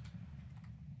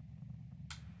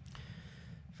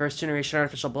 First generation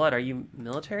artificial blood. Are you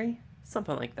military?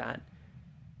 Something like that.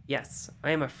 Yes,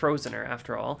 I am a frozener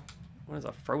after all. What is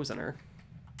a frozener?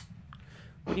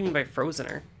 What do you mean by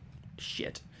frozener?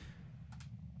 Shit.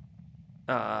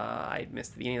 I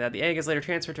missed the beginning of that. The egg is later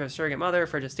transferred to a surrogate mother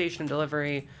for gestation and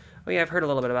delivery. Oh yeah, I've heard a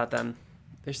little bit about them.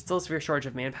 There's still a severe shortage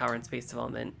of manpower in space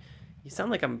development. You sound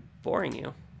like I'm boring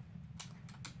you.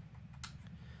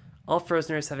 All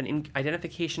frozeners have an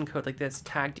identification code like this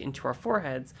tagged into our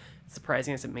foreheads,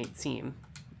 surprising as it might seem.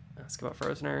 Ask about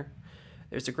frozener.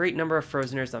 There's a great number of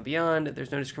frozeners on Beyond.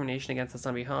 There's no discrimination against us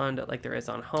on Beyond like there is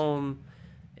on Home.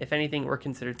 If anything, we're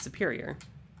considered superior.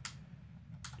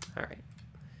 All right.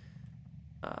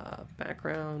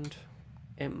 Background.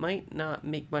 It might not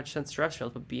make much sense to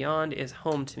terrestrials, but Beyond is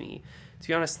home to me. To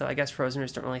be honest, though, I guess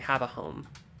frozeners don't really have a home.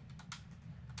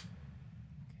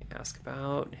 Okay, ask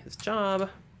about his job.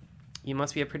 You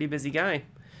must be a pretty busy guy.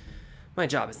 My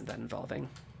job isn't that involving.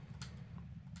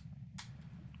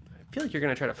 I feel like you're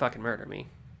gonna try to fucking murder me.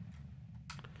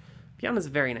 Beyond is a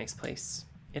very nice place.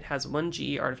 It has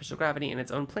 1G artificial gravity and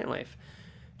its own plant life.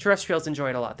 Terrestrials enjoy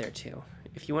it a lot there too.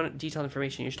 If you want detailed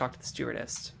information, you should talk to the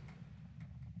stewardess.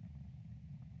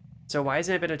 So why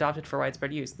hasn't it been adopted for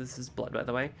widespread use? This is blood, by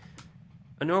the way.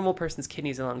 A normal person's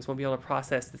kidneys and lungs won't be able to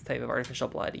process this type of artificial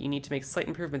blood. You need to make slight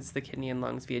improvements to the kidney and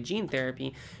lungs via gene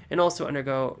therapy and also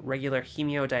undergo regular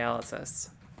hemodialysis.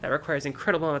 That requires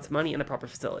incredible amounts of money and the proper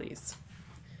facilities.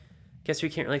 Guess we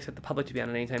can't really expect the public to be on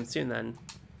it anytime soon then.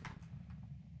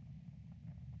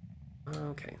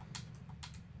 Okay.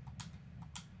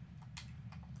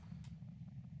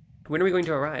 When are we going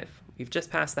to arrive? We've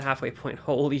just passed the halfway point.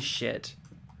 Holy shit.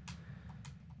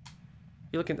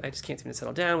 You're looking, I just can't seem to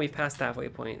settle down. We've passed the halfway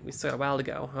point. We still got a while to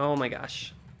go. Oh my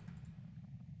gosh.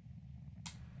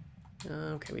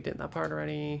 Okay, we did that part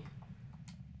already.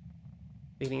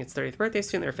 Beginning its 30th birthday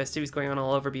soon. There are festivities going on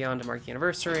all over Beyond to mark the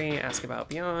anniversary. Ask about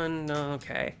Beyond.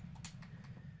 Okay.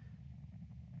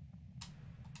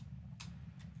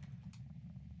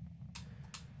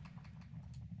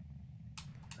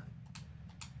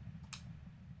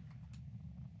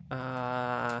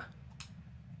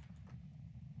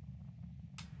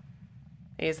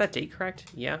 Hey, is that date correct?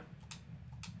 Yeah.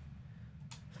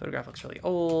 Photograph looks really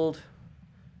old.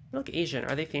 They look Asian.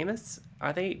 Are they famous?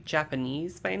 Are they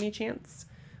Japanese by any chance?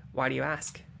 Why do you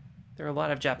ask? There are a lot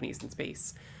of Japanese in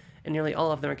space, and nearly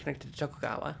all of them are connected to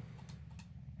Tokugawa.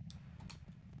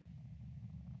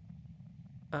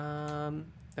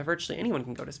 Virtually anyone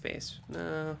can go to space.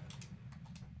 Let's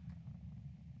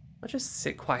just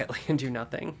sit quietly and do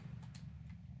nothing.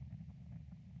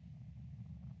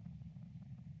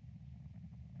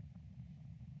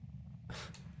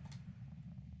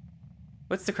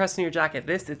 What's the crest on your jacket?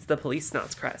 It's the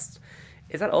Policenauts crest.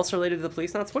 Is that also related to the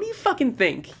Policenauts? What do you fucking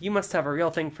think? You must have a real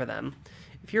thing for them.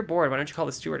 If you're bored, why don't you call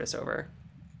the stewardess over?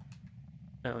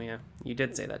 Oh yeah, you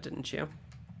did say that, didn't you?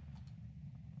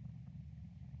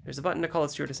 There's a button to call the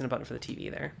stewardess and a button for the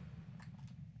TV there.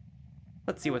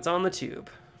 Let's see what's on the tube.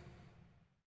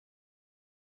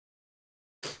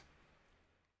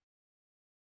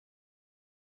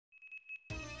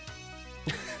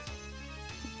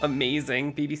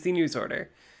 Amazing. BBC News order.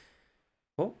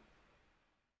 Oh.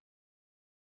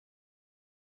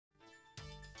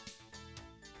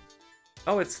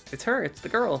 Oh, it's her. It's the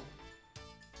girl.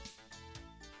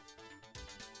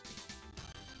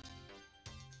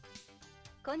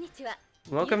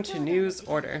 Welcome to News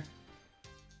Order.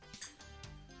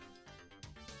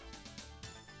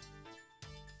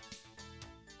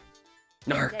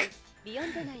 Narc.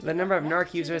 The number of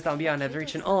Narc users on Beyond has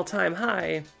reached an all-time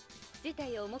high.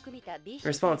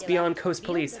 Response: Beyond Coast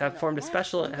Police has formed a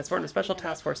special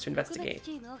task force to investigate.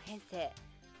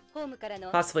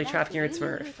 Possibly trafficking or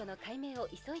Smurf.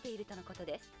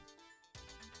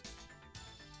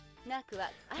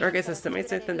 Narc is a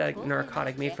semi-synthetic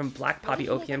narcotic made from black poppy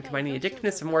opium, combining the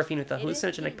addictiveness of morphine with the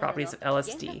hallucinogenic properties of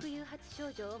LSD.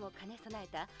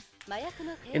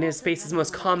 It is space's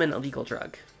most common illegal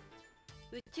drug.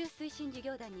 In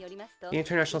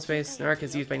international space, narc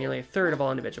is used by nearly a third of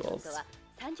all individuals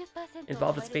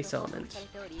involved with space element.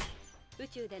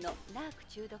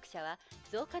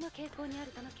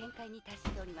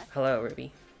 Hello,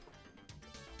 Ruby.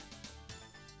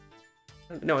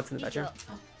 No, it's in the bedroom.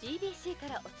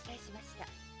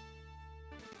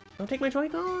 Don't take my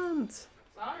Joy-Cons!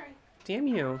 Sorry. Damn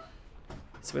you.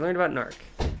 So we learned about narc.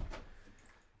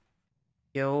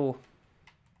 Yo.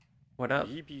 What up?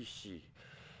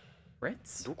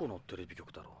 Britz? No,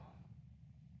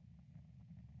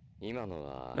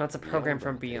 it's a program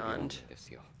from Beyond.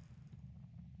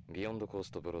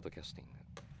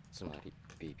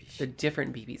 The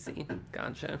different BBC.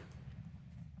 Gotcha.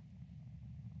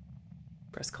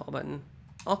 Press call button.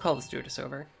 I'll call the stewardess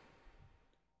over.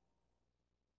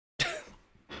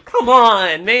 Come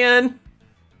on, man!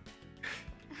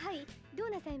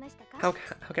 How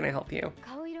can I help you?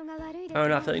 Oh,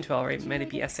 not feeling too well, right? Might it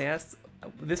be SAS?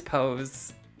 This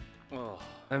pose.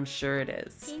 I'm sure it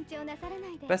is.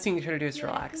 Best thing you can try to do is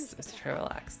relax. Is to try to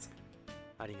relax.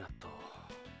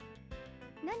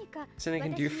 Is there anything I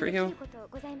can do for you?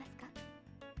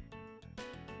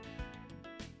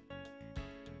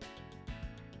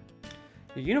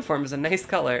 Your uniform is a nice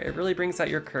color. It really brings out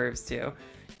your curves, too.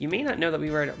 You may not know that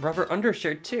we wear a rubber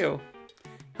undershirt, too.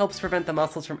 Helps prevent the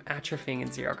muscles from atrophying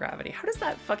in zero gravity. How does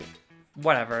that fucking...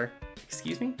 Whatever.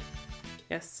 Excuse me?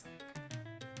 Yes?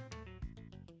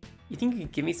 You think you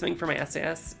could give me something for my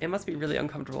SAS? It must be really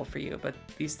uncomfortable for you, but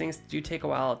these things do take a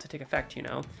while to take effect, you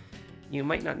know? You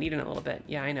might not need it in a little bit.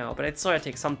 Yeah, I know, but I'd still have to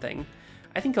take something.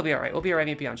 I think you'll be alright. We'll be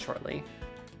arriving at Beyond shortly.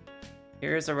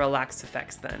 Here's a Relax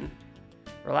Effects, then.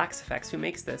 Relax Effects, who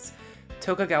makes this?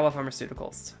 Tokugawa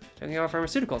Pharmaceuticals. Tokugawa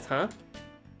Pharmaceuticals, huh?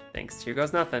 Thanks, here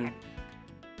goes nothing.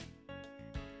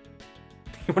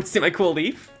 You want to see my cool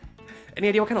leaf? Any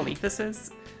idea what kind of leaf this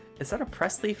is? Is that a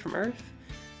press leaf from Earth?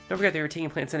 Don't forget they were taking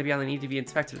plants into Beyond that need to be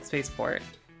inspected at the spaceport.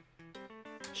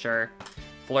 Sure.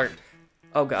 Flirt.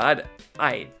 Oh god,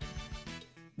 I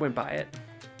went by it.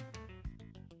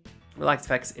 Relax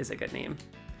Effects is a good name.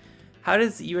 How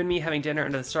does you and me having dinner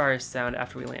under the stars sound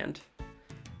after we land?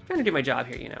 I'm trying to do my job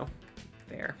here, you know.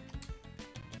 Fair.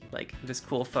 Like, this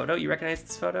cool photo. You recognize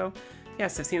this photo?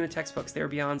 Yes, I've seen the textbooks. They were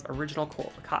Beyond's original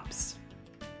cops.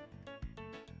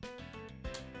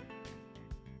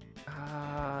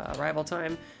 Arrival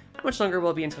time. How much longer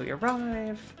will it be until we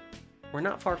arrive? We're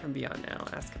not far from Beyond now.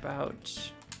 Ask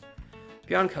about...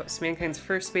 Beyond Coast. Mankind's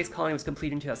first space colony was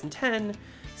completed in 2010.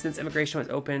 Since immigration was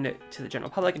opened to the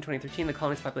general public in 2013, the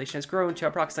colony's population has grown to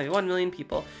approximately 1 million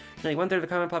people. Nearly one-third of the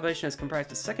common population is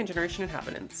comprised of second-generation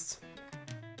inhabitants.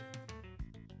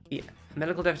 The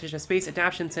medical definition of space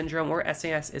adaptation syndrome, or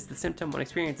SAS, is the symptom one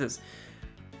experiences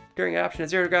during adaptation to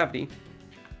zero gravity.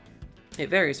 It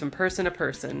varies from person to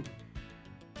person.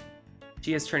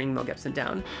 She is turning Mel Gibson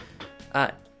down.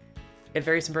 It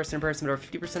varies from person to person, but over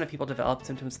 50% of people develop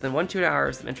symptoms within 1 to 2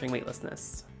 hours of entering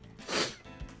weightlessness.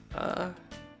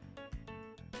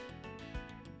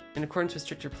 In accordance with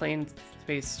stricter plane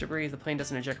space debris, the plane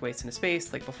doesn't eject waste into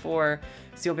space like before,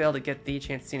 so you'll be able to get the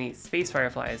chance to see any space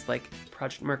fireflies like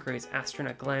Project Mercury's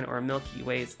Astronaut Glenn or Milky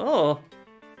Way's... Oh!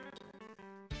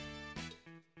 You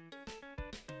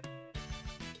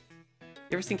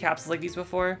ever seen capsules like these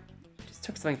before? Just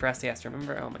took something for SAS,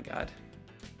 remember? Oh my god.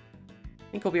 I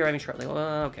think we'll be arriving shortly.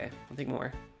 Well, okay, I'll take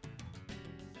more.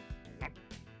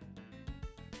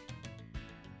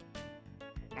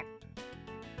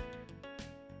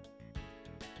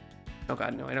 Oh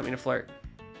god, no, I don't mean to flirt.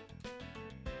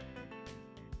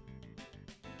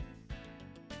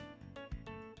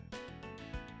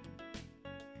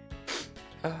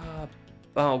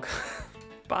 Oh god.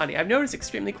 Body. I've noticed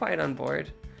extremely quiet on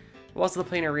board. The walls of the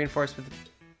plane are reinforced with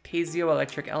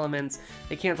piezoelectric elements.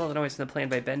 They cancel the noise from the plane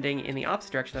by bending in the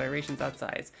opposite direction of the vibrations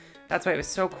outside. That's why it was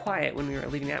so quiet when we were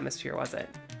leaving the atmosphere, was it?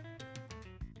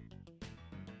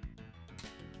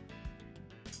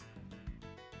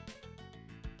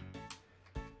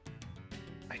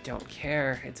 I don't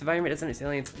care. Its environment isn't as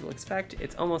alien as people expect.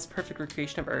 It's almost perfect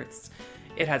recreation of Earth's.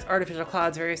 It has artificial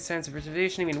clouds, various kinds of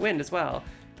precipitation, even wind as well.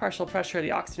 Partial pressure,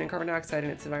 the oxygen and carbon dioxide in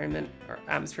its environment or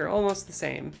atmosphere are almost the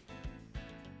same.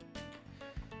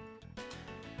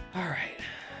 Alright,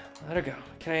 let her go.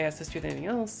 Can I assist you with anything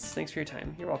else? Thanks for your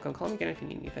time. You're welcome. Call me again if you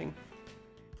need anything.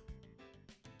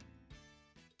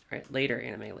 Alright, later,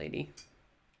 anime lady.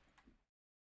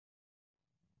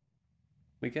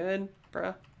 We good,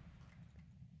 bruh?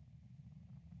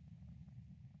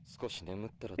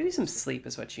 Maybe some sleep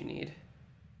is what you need.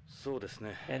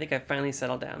 Yeah, I think I finally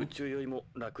settled down.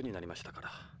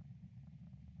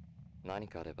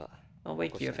 I'll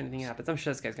wake you if anything happens. I'm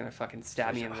sure this guy's gonna fucking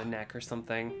stab me in the neck or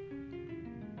something.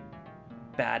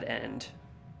 Bad end.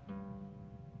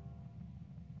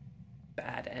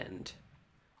 Bad end.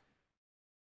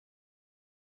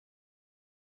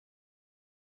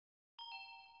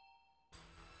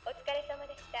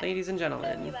 Ladies and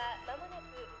gentlemen,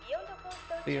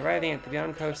 we'll be arriving at the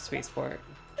Beyond Coast spaceport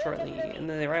shortly. In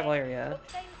the arrival area,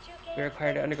 we are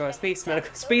required to undergo a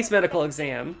space medical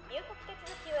exam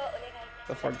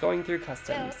before going through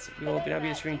customs. We will now be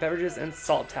distributing beverages and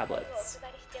salt tablets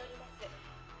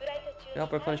to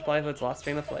help replenish body fluids lost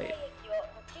during the flight.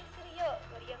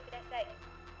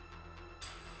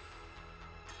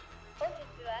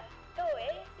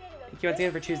 Thank you once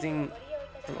again for choosing,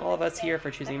 from all of us here,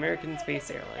 for choosing American Space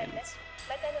Airlines.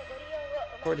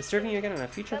 Look forward to serving you again on a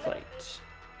future flight.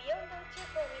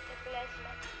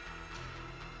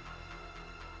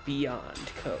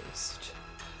 Beyond Coast.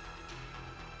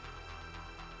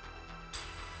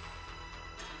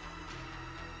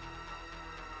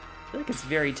 I feel like it's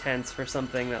very tense for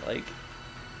something that, like,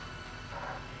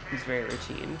 is very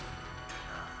routine.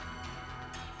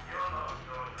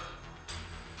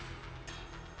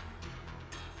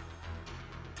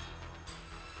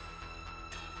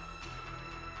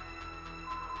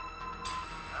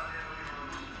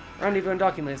 Rendezvous and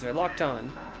docking laser locked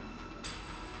on.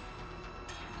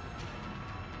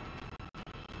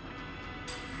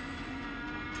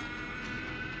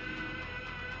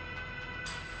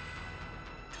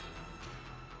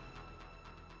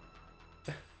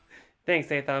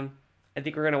 Thanks, Atham. I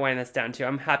think we're going to wind this down, too.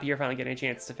 I'm happy you're finally getting a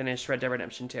chance to finish Red Dead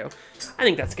Redemption 2. I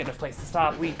think that's a good place to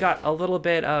stop. We got a little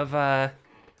bit of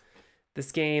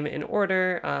this game in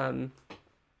order. Let's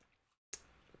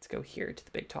go here to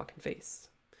the big talking face.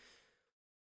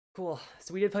 Cool.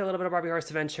 So we did play a little bit of Barbie Horse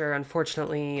Adventure.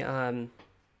 Unfortunately, the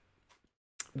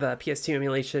PS2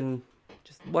 emulation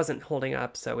just wasn't holding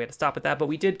up, so we had to stop at that. But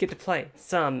we did get to play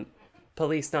some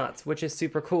Policenauts, which is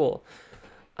super cool.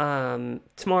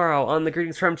 Tomorrow on the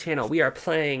Greetings From channel, we are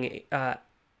playing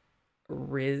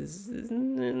Remnant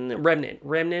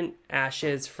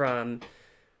Ashes from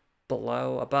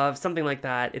Below, Above, something like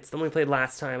that. It's the one we played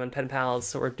last time on Pen Pals,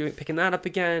 so we're picking that up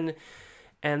again.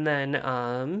 And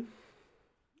then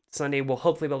Sunday we'll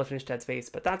hopefully be able to finish Dead Space.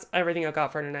 But that's everything I've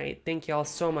got for tonight. Thank you all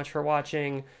so much for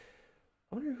watching.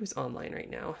 I wonder who's online right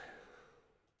now. Of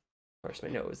course, my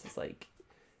nose is like,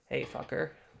 hey, fucker.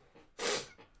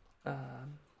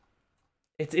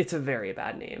 It's a very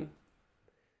bad name.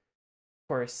 Of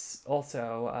course,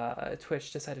 also,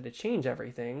 Twitch decided to change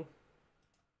everything.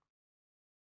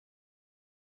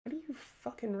 How do you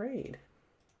fucking raid?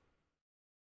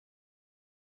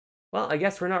 Well, I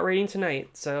guess we're not raiding tonight,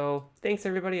 so thanks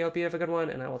everybody, I hope you have a good one,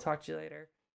 and I will talk to you later.